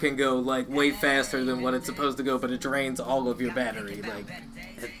car can go like way faster than what it's supposed to go, but it drains all of your battery,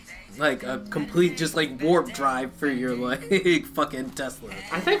 like a complete just like warp drive for your like fucking Tesla.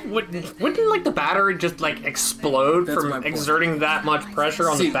 I think wouldn't like the battery just like explode from exerting that much pressure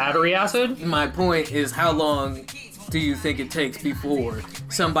on the battery acid? My point is, how long do you think it takes before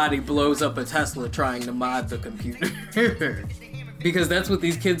somebody blows up a Tesla trying to mod the computer? Because that's what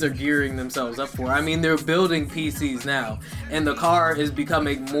these kids are gearing themselves up for. I mean, they're building PCs now, and the car is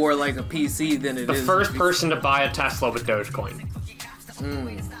becoming more like a PC than it is. The first person to buy a Tesla with Dogecoin.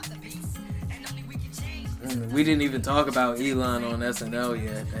 We didn't even talk about Elon on SNL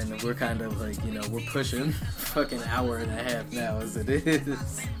yet, and we're kind of like, you know, we're pushing fucking hour and a half now as it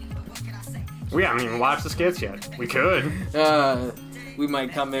is. We haven't even watched the skits yet. We could. We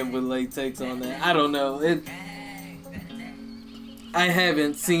might come in with late takes on that. I don't know. I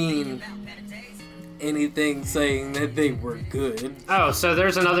haven't seen anything saying that they were good. Oh, so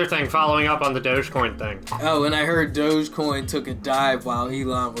there's another thing following up on the Dogecoin thing. Oh, and I heard Dogecoin took a dive while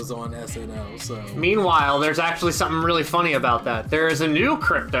Elon was on SNL, so... Meanwhile, there's actually something really funny about that. There is a new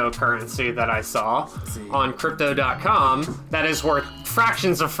cryptocurrency that I saw on Crypto.com that is worth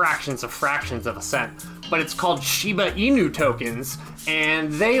fractions of a cent. But it's called Shiba Inu tokens,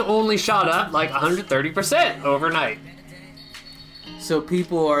 and they only shot up like 130% overnight. So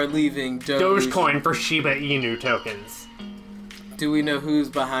people are leaving Dogecoin for Shiba Inu tokens. Do we know who's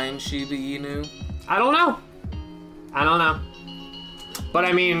behind Shiba Inu? I don't know. But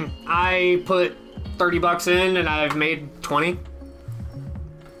I mean, I put $30 in and I've made 20.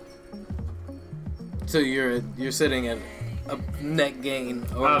 So you're sitting at a net gain,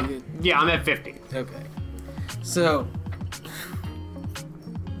 or yeah, I'm at 50. Okay. So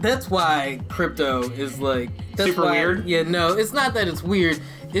that's why crypto is like super weird. Yeah, no, it's not that it's weird.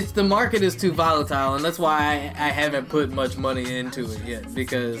 It's the market is too volatile, and that's why I haven't put much money into it yet,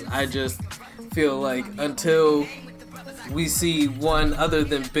 because I just feel like until we see one other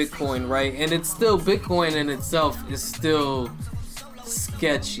than Bitcoin, right? And it's still, Bitcoin in itself is still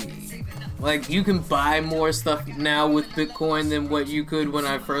sketchy. Like, you can buy more stuff now with Bitcoin than what you could when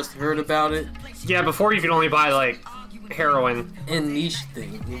I first heard about it. Yeah, before you could only buy like heroin. And niche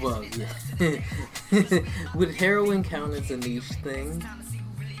thing. Well, yeah. Would heroin count as a niche thing?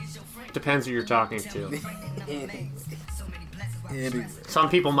 Depends who you're talking to. Anyway. Some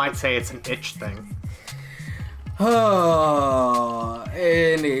people might say it's an itch thing. Oh,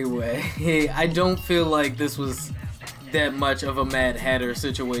 anyway. I don't feel like this was that much of a Mad Hatter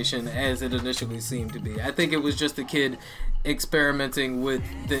situation as it initially seemed to be. I think it was just a kid experimenting with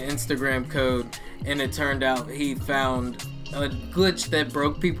the Instagram code, and it turned out he found a glitch that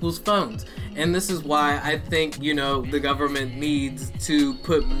broke people's phones. And this is why I think, you know, the government needs to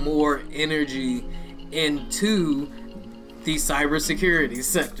put more energy into the cybersecurity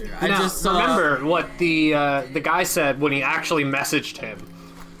sector. I just remember what the guy said when he actually messaged him.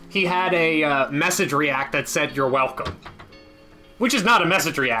 He had a message react that said, "You're welcome." Which is not a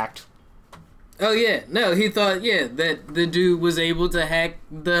messagery act. Oh, yeah. No, he thought, that the dude was able to hack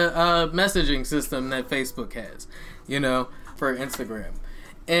the messaging system that Facebook has, for Instagram.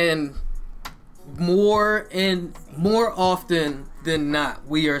 And more often than not,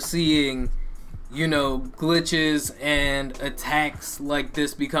 we are seeing, glitches and attacks like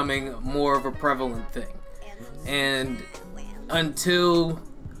this becoming more of a prevalent thing. And until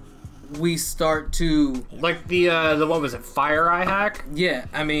we start to... Like the what was it, FireEye hack? Yeah,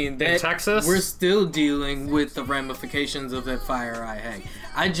 I mean... in Texas? We're still dealing with the ramifications of that FireEye hack.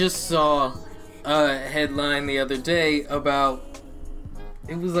 I just saw a headline the other day about...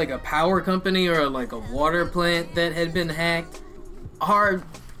 It was like a power company or like a water plant that had been hacked. Our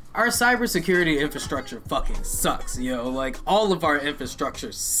cybersecurity infrastructure fucking sucks, Like, all of our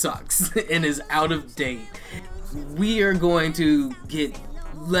infrastructure sucks and is out of date. We are going to get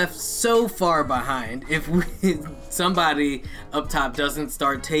left so far behind if somebody up top doesn't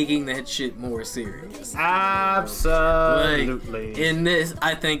start taking that shit more serious. Absolutely. Like, and this,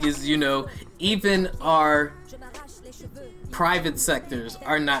 I think, is, even our private sectors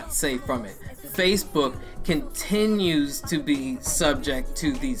are not safe from it. Facebook continues to be subject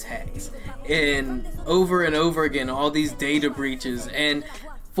to these hacks. And over again, all these data breaches, and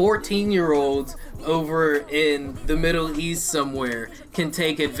 14-year-olds over in the Middle East somewhere can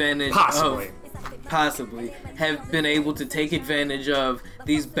take advantage possibly have been able to take advantage of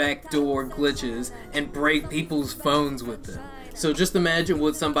these backdoor glitches and break people's phones with them. So just imagine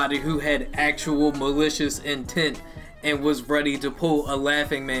what somebody who had actual malicious intent and was ready to pull a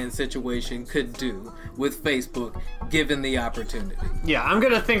laughing man situation could do with Facebook given the opportunity. Yeah, I'm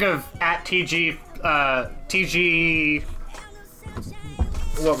gonna think of at TG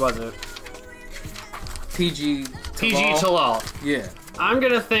what was it? TG Talal. Yeah. I'm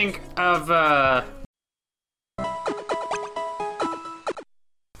gonna think of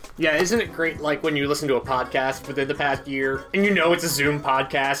yeah, isn't it great, like, when you listen to a podcast within the past year, and it's a Zoom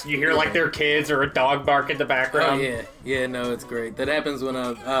podcast, you hear, like, their kids or a dog bark in the background? Oh, yeah. Yeah, no, it's great. That happens when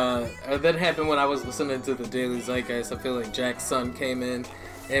that happened when I was listening to the Daily Zeitgeist. I feel like Jack's son came in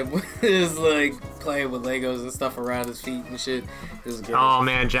and was, like, playing with Legos and stuff around his feet and shit. It was great. Oh,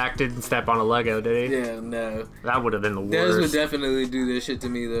 man, Jack didn't step on a Lego, did he? Yeah, no. That would have been the worst. Des would definitely do this shit to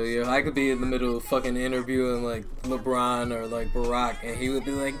me, though, I could be in the middle of fucking interviewing, like, LeBron or, like, Barack, and he would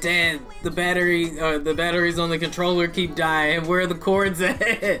be like, Dad, the batteries on the controller keep dying. Where are the cords at?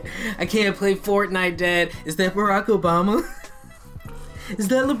 I can't play Fortnite, Dad. Is that Barack Obama? Is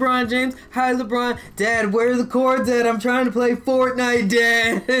that LeBron James? Hi, LeBron. Dad, where are the cords at? I'm trying to play Fortnite,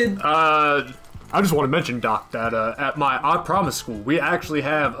 Dad. I just want to mention, Doc, that at my I Promise school, we actually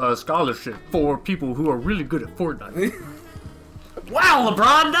have a scholarship for people who are really good at Fortnite. Wow,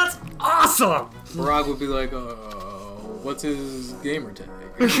 LeBron, that's awesome! Barack would be like, what's his gamer tag?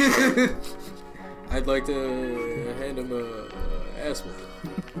 I'd like to hand him a ass whooping.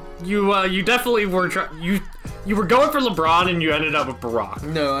 You definitely were you were going for LeBron and you ended up with Barack.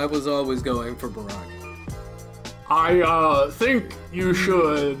 No, I was always going for Barack. I think you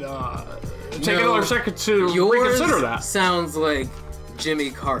should take another second to reconsider that. Sounds like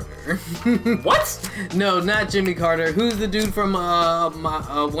Jimmy Carter. What? No, not Jimmy Carter. Who's the dude from My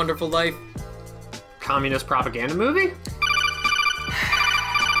Wonderful Life? Communist propaganda movie?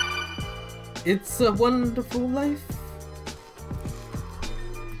 It's a Wonderful Life.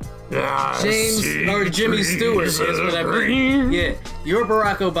 James or Jimmy Stewart is what I mean. Yeah, your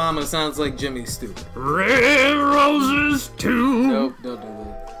Barack Obama sounds like Jimmy Stewart. Red roses too. Nope, don't do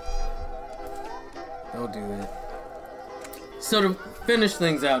that. Don't do that. So to finish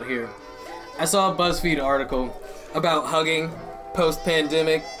things out here, I saw a BuzzFeed article about hugging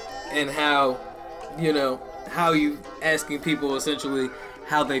post-pandemic and how, how you asking people essentially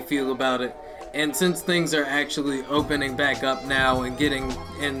how they feel about it. And since things are actually opening back up now and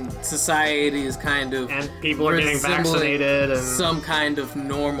society is kind of... And people are getting vaccinated and... some kind of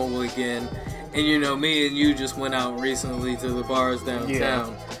normal again. And me and you just went out recently to the bars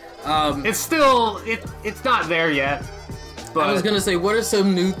downtown. Yeah. It's still... It's not there yet. But... I was going to say, what are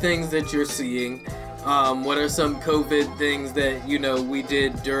some new things that you're seeing? What are some COVID things that, we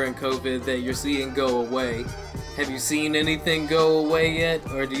did during COVID that you're seeing go away? Have you seen anything go away yet?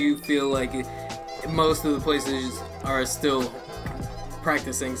 Or do you feel like most of the places are still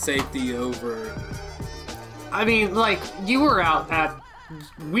practicing safety over... I mean, like, we were out,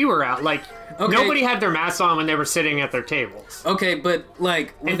 like, okay. Nobody had their masks on when they were sitting at their tables. Okay, but,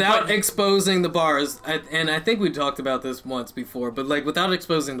 like, without exposing the bars, and I think we talked about this once before, but, like, without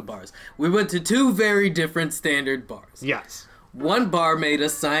exposing the bars, we went to two very different standard bars. Yes. One bar made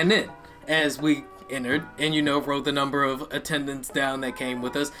us sign in as we entered and, wrote the number of attendants down that came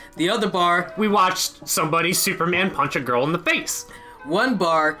with us. The other bar, we watched somebody Superman punch a girl in the face. One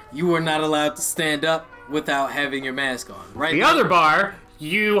bar, you were not allowed to stand up without having your mask on, right? The other bar,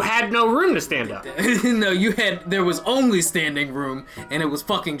 you had no room to stand up. No, there was only standing room, and it was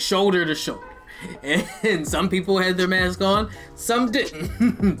fucking shoulder to shoulder. And some people had their mask on, some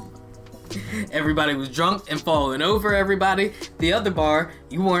didn't. Everybody was drunk and falling over everybody. The other bar,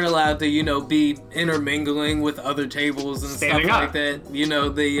 you weren't allowed to, be intermingling with other tables and Standing stuff up. like that.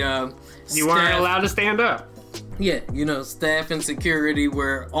 You weren't allowed to stand up. Yeah, staff and security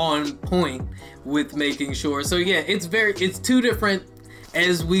were on point with making sure. So yeah, it's two different,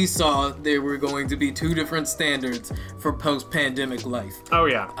 as we saw, there were going to be two different standards for post-pandemic life. Oh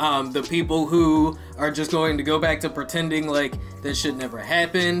yeah. The people who are just going to go back to pretending like that shit never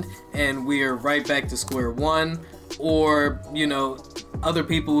happened and we are right back to square one, or, other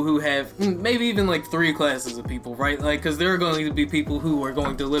people who have maybe even like 3 classes of people, right? Like, because there are going to be people who are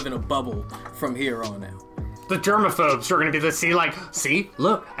going to live in a bubble from here on out. The germaphobes are going to be see,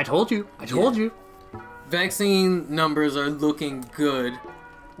 look, I told you. Vaccine numbers are looking good.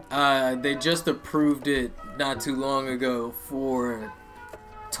 They just approved it not too long ago for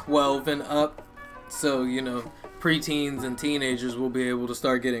 12 and up. So, preteens and teenagers will be able to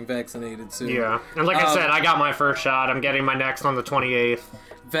start getting vaccinated soon. Yeah. And like I said, I got my first shot. I'm getting my next on the 28th.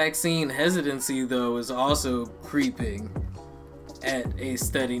 Vaccine hesitancy, though, is also creeping at a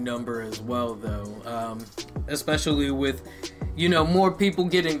steady number as well, though. Especially with, more people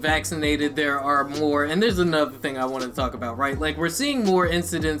getting vaccinated, there are more, and there's another thing I wanted to talk about, right? Like, we're seeing more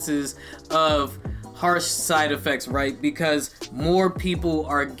incidences of harsh side effects, right? Because more people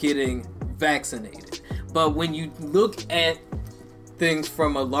are getting vaccinated. But when you look at things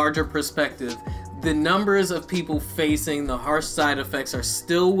from a larger perspective, the numbers of people facing the harsh side effects are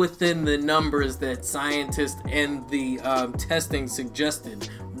still within the numbers that scientists and the testing suggested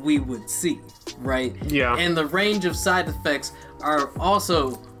we would see, right? Yeah. And the range of side effects are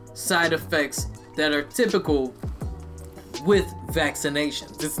also side effects that are typical with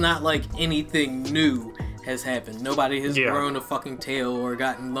vaccinations. It's not like anything new has happened. Nobody has grown a fucking tail or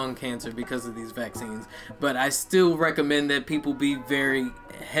gotten lung cancer because of these vaccines. But I still recommend that people be very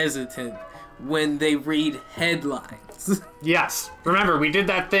hesitant when they read headlines. Yes. Remember, we did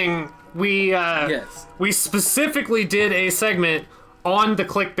that thing. We specifically did a segment on the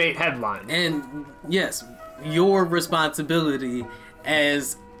clickbait headline. And yes, your responsibility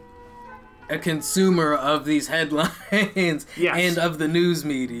as a consumer of these headlines and of the news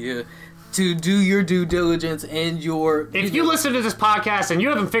media to do your due diligence and your... If you listen to this podcast and you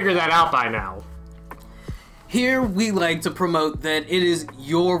haven't figured that out by now... Here we like to promote that it is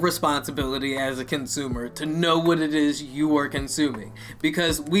your responsibility as a consumer to know what it is you are consuming,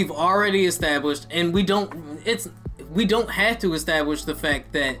 because we've already established, and we don't have to establish the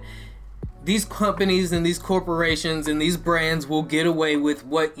fact that these companies and these corporations and these brands will get away with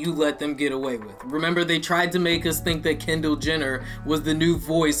what you let them get away with. Remember, they tried to make us think that Kendall Jenner was the new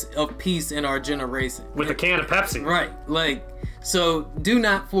voice of peace in our generation. With a can of Pepsi. Right. Like, so do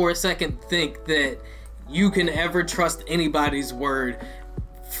not for a second think that you can ever trust anybody's word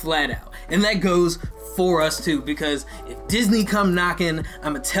flat out. And that goes for us too, because if Disney come knocking,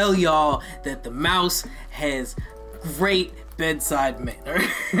 I'm gonna tell y'all that the mouse has great bedside manner.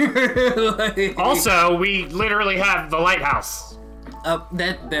 Also, we literally have the lighthouse.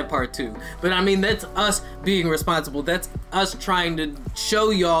 That part too. But I mean, that's us being responsible. That's us trying to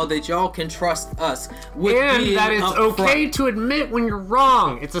show y'all that y'all can trust us. And that it's okay to admit when you're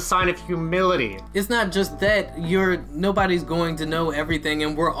wrong. It's a sign of humility. It's not just that. Nobody's going to know everything,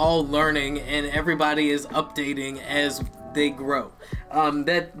 and we're all learning, and everybody is updating as they grow.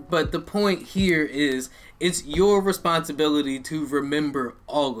 But the point here is, it's your responsibility to remember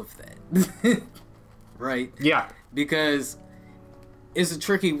all of that. Right? Yeah. Because it's a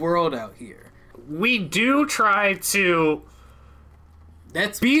tricky world out here. We do try to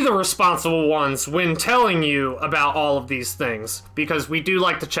be the responsible ones when telling you about all of these things, because we do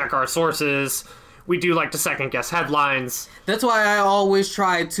like to check our sources. We do like to second guess headlines. That's why I always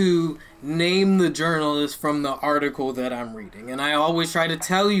try to name the journalist from the article that I'm reading. And I always try to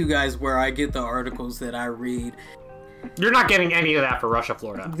tell you guys where I get the articles that I read. You're not getting any of that for Russia,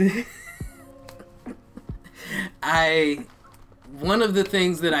 Florida. One of the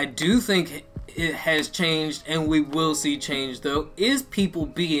things that I do think it has changed, and we will see change though, is people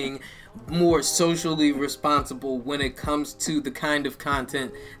being more socially responsible when it comes to the kind of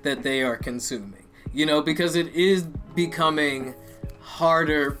content that they are consuming. Because it is becoming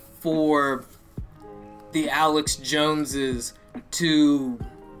harder for the Alex Joneses to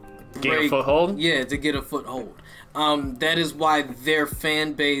Get a foothold? Yeah, to get a foothold. That is why their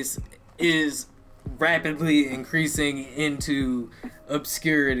fan base is rapidly increasing into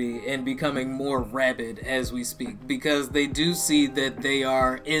obscurity and becoming more rabid as we speak, because they do see that they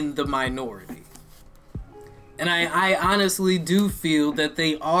are in the minority. And I honestly do feel that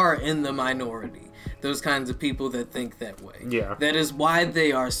they are in the minority. Those kinds of people that think that way. Yeah. That is why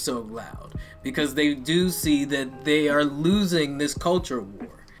they are so loud. Because they do see that they are losing this culture war.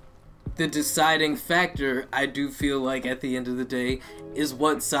 The deciding factor, I do feel like at the end of the day, is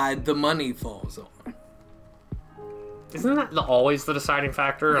what side the money falls on. Isn't that always the deciding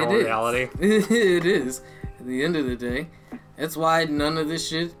factor in all reality? It is. At the end of the day. That's why none of this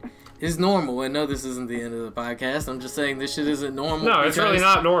shit is normal. And no, this isn't the end of the podcast. I'm just saying this shit isn't normal. No, it's really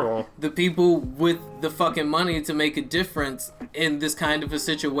not normal. The people with the fucking money to make a difference in this kind of a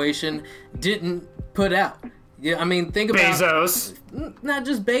situation didn't put out. Yeah, I mean, think about Bezos. Not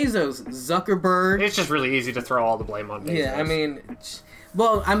just Bezos, Zuckerberg. It's just really easy to throw all the blame on Bezos. Yeah, I mean,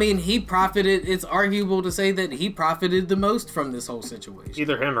 well, I mean, he profited. It's arguable to say that he profited the most from this whole situation.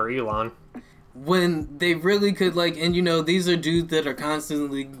 Either him or Elon. When they really could, like, and you know, these are dudes that are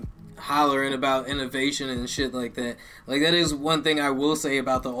constantly hollering about innovation and shit like that. Like, that is one thing I will say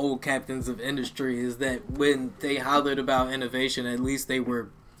about the old captains of industry, is that when they hollered about innovation, at least they were,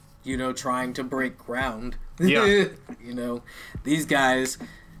 you know, trying to break ground. Yeah. You know, these guys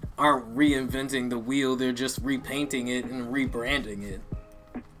aren't reinventing the wheel, they're just repainting it and rebranding it.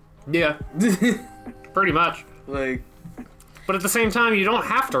 Yeah. Pretty much. Like, but at the same time, you don't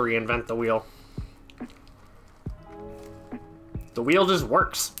have to reinvent the wheel. The wheel just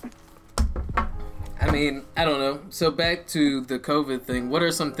works. I mean, I don't know. So back to the COVID thing, what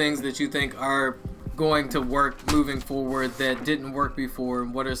are some things that you think are going to work moving forward that didn't work before?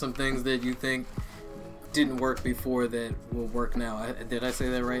 And what are some things that you think didn't work before that will work now? Did I say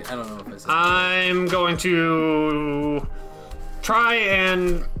that right? I don't know if I said that. I'm going to try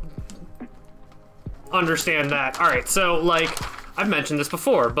and understand that. Alright, so, like, I've mentioned this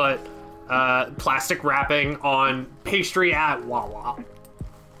before, but plastic wrapping on pastry at Wawa.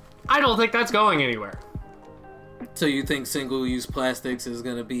 I don't think that's going anywhere. So you think single-use plastics is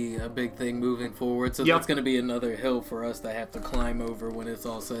going to be a big thing moving forward? So Yep. That's going to be another hill for us to have to climb over when it's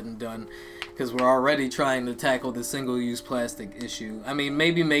all said and done. Because we're already trying to tackle the single-use plastic issue. I mean,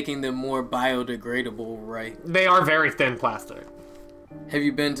 maybe making them more biodegradable, right? They are very thin plastic. Have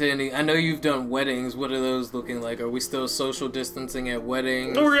you been to any... I know you've done weddings. What are those looking like? Are we still social distancing at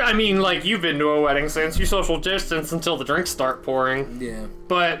weddings? Or, I mean, like, you've been to a wedding since. You social distance until the drinks start pouring. Yeah.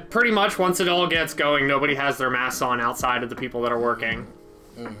 But pretty much once it all gets going, nobody has their masks on outside of the people that are working.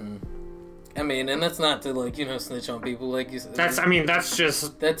 Mm-hmm. I mean, and that's not to, like, you know, snitch on people, like you said. That's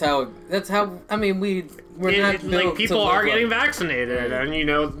just... That's how, I mean, we're not built like, people to live are getting like, vaccinated, and, you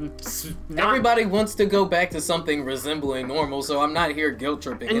know... everybody wants to go back to something resembling normal, so I'm not here guilt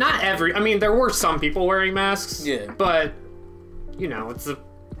tripping. And not every... I mean, there were some people wearing masks. Yeah. But, you know, it's a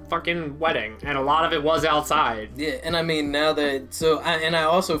fucking wedding, and a lot of it was outside. Yeah, and I mean, now that... I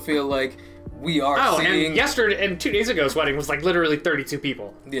also feel like we are seeing... and yesterday, and 2 days ago's wedding was, like, literally 32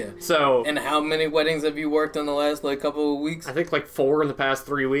 people. Yeah. So... And how many weddings have you worked in the last, like, couple of weeks? I think, like, 4 in the past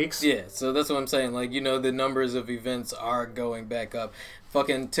 3 weeks. Yeah, so that's what I'm saying. Like, you know, the numbers of events are going back up.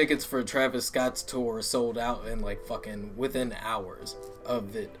 Fucking tickets for Travis Scott's tour sold out in, like, fucking within hours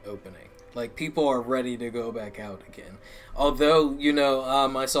of it opening. Like, people are ready to go back out again. Although, you know,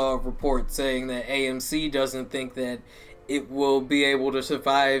 I saw a report saying that AMC doesn't think that it will be able to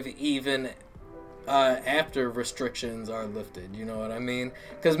survive even after restrictions are lifted. You know what I mean?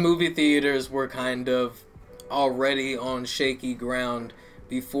 Because movie theaters were kind of already on shaky ground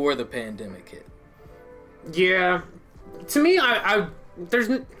before the pandemic hit. Yeah. To me, there's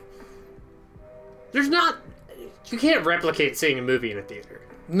not... You can't replicate seeing a movie in a theater.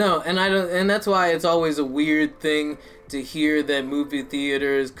 No, and I don't, and that's why it's always a weird thing to hear that movie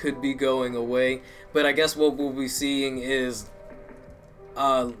theaters could be going away. But I guess what we'll be seeing is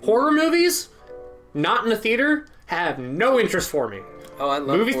horror movies, not in a theater, have no interest for me. Oh, I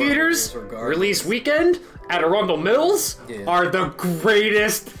love movie horror theaters. movies regardless. Release weekend at Arundel Mills are the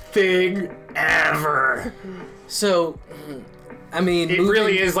greatest thing ever. So, I mean, it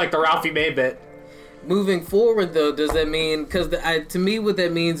really is like the Ralphie May bit. Moving forward, though, does that mean... Because to me, what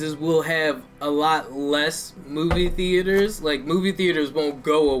that means is we'll have a lot less movie theaters. Like, movie theaters won't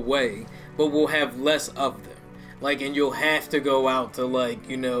go away, but we'll have less of them. Like, and you'll have to go out to, like,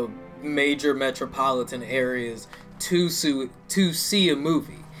 you know, major metropolitan areas to see a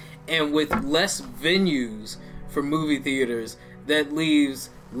movie. And with less venues for movie theaters, that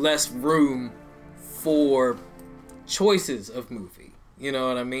leaves less room for choices of movie. You know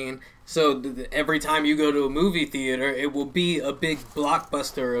what I mean? So every time you go to a movie theater, it will be a big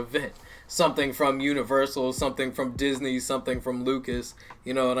blockbuster event. Something from Universal, something from Disney, something from Lucas.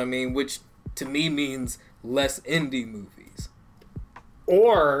 You know what I mean? Which to me means less indie movies.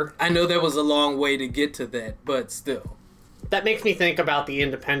 Or... I know that was a long way to get to that, but still. That makes me think about the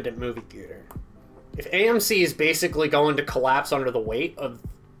independent movie theater. If AMC is basically going to collapse under the weight of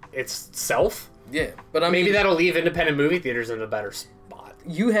itself... Yeah, but I mean... Maybe that'll leave independent movie theaters in a better spot.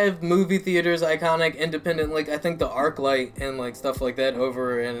 You have movie theaters, iconic, independent, like, I think the ArcLight and, like, stuff like that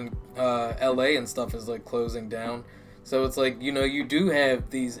over in LA and stuff is, like, closing down. So it's like, you know, you do have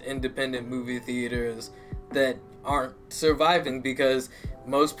these independent movie theaters that aren't surviving because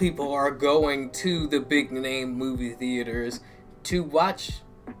most people are going to the big name movie theaters to watch,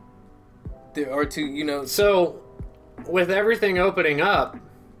 or to, you know... So, with everything opening up,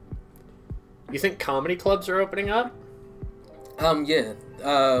 you think comedy clubs are opening up? Yeah.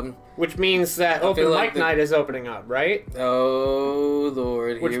 Which means that open mic night is opening up, right? Oh,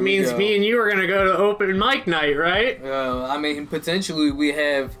 Lord. Which means me and you are going to go to open mic night, right? I mean, potentially we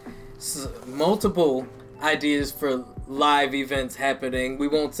have multiple ideas for live events happening. We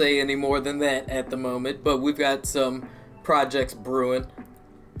won't say any more than that at the moment, but we've got some projects brewing.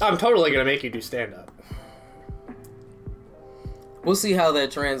 I'm totally going to make you do stand-up. We'll see how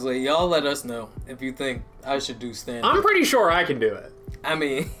that translates. Y'all let us know if you think I should do stand-up. I'm pretty sure I can do it. I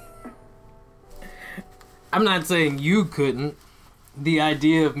mean, I'm not saying you couldn't. The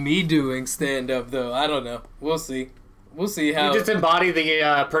idea of me doing stand-up, though, I don't know. We'll see. We'll see how... You just embody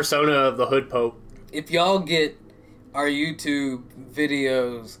the persona of the Hood Pope. If y'all get our YouTube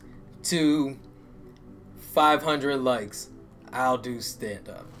videos to 500 likes, I'll do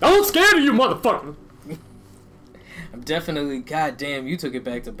stand-up. I'm scared of you, motherfucker! I'm definitely... God damn, you took it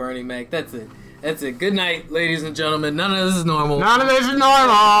back to Bernie Mac. That's it. That's it. Good night, ladies and gentlemen. None of this is normal. None of this is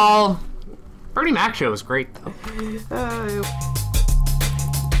normal! Bernie Mac show is great, though.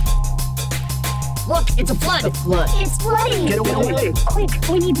 Look, it's a flood. The flood. It's flooding. Get away. Quick,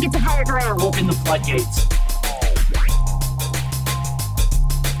 we need to get to higher ground. Open the floodgates.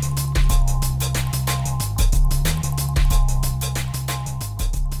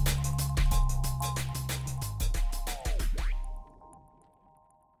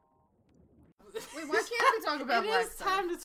 Wait, why can't we talk about Black Sabbath?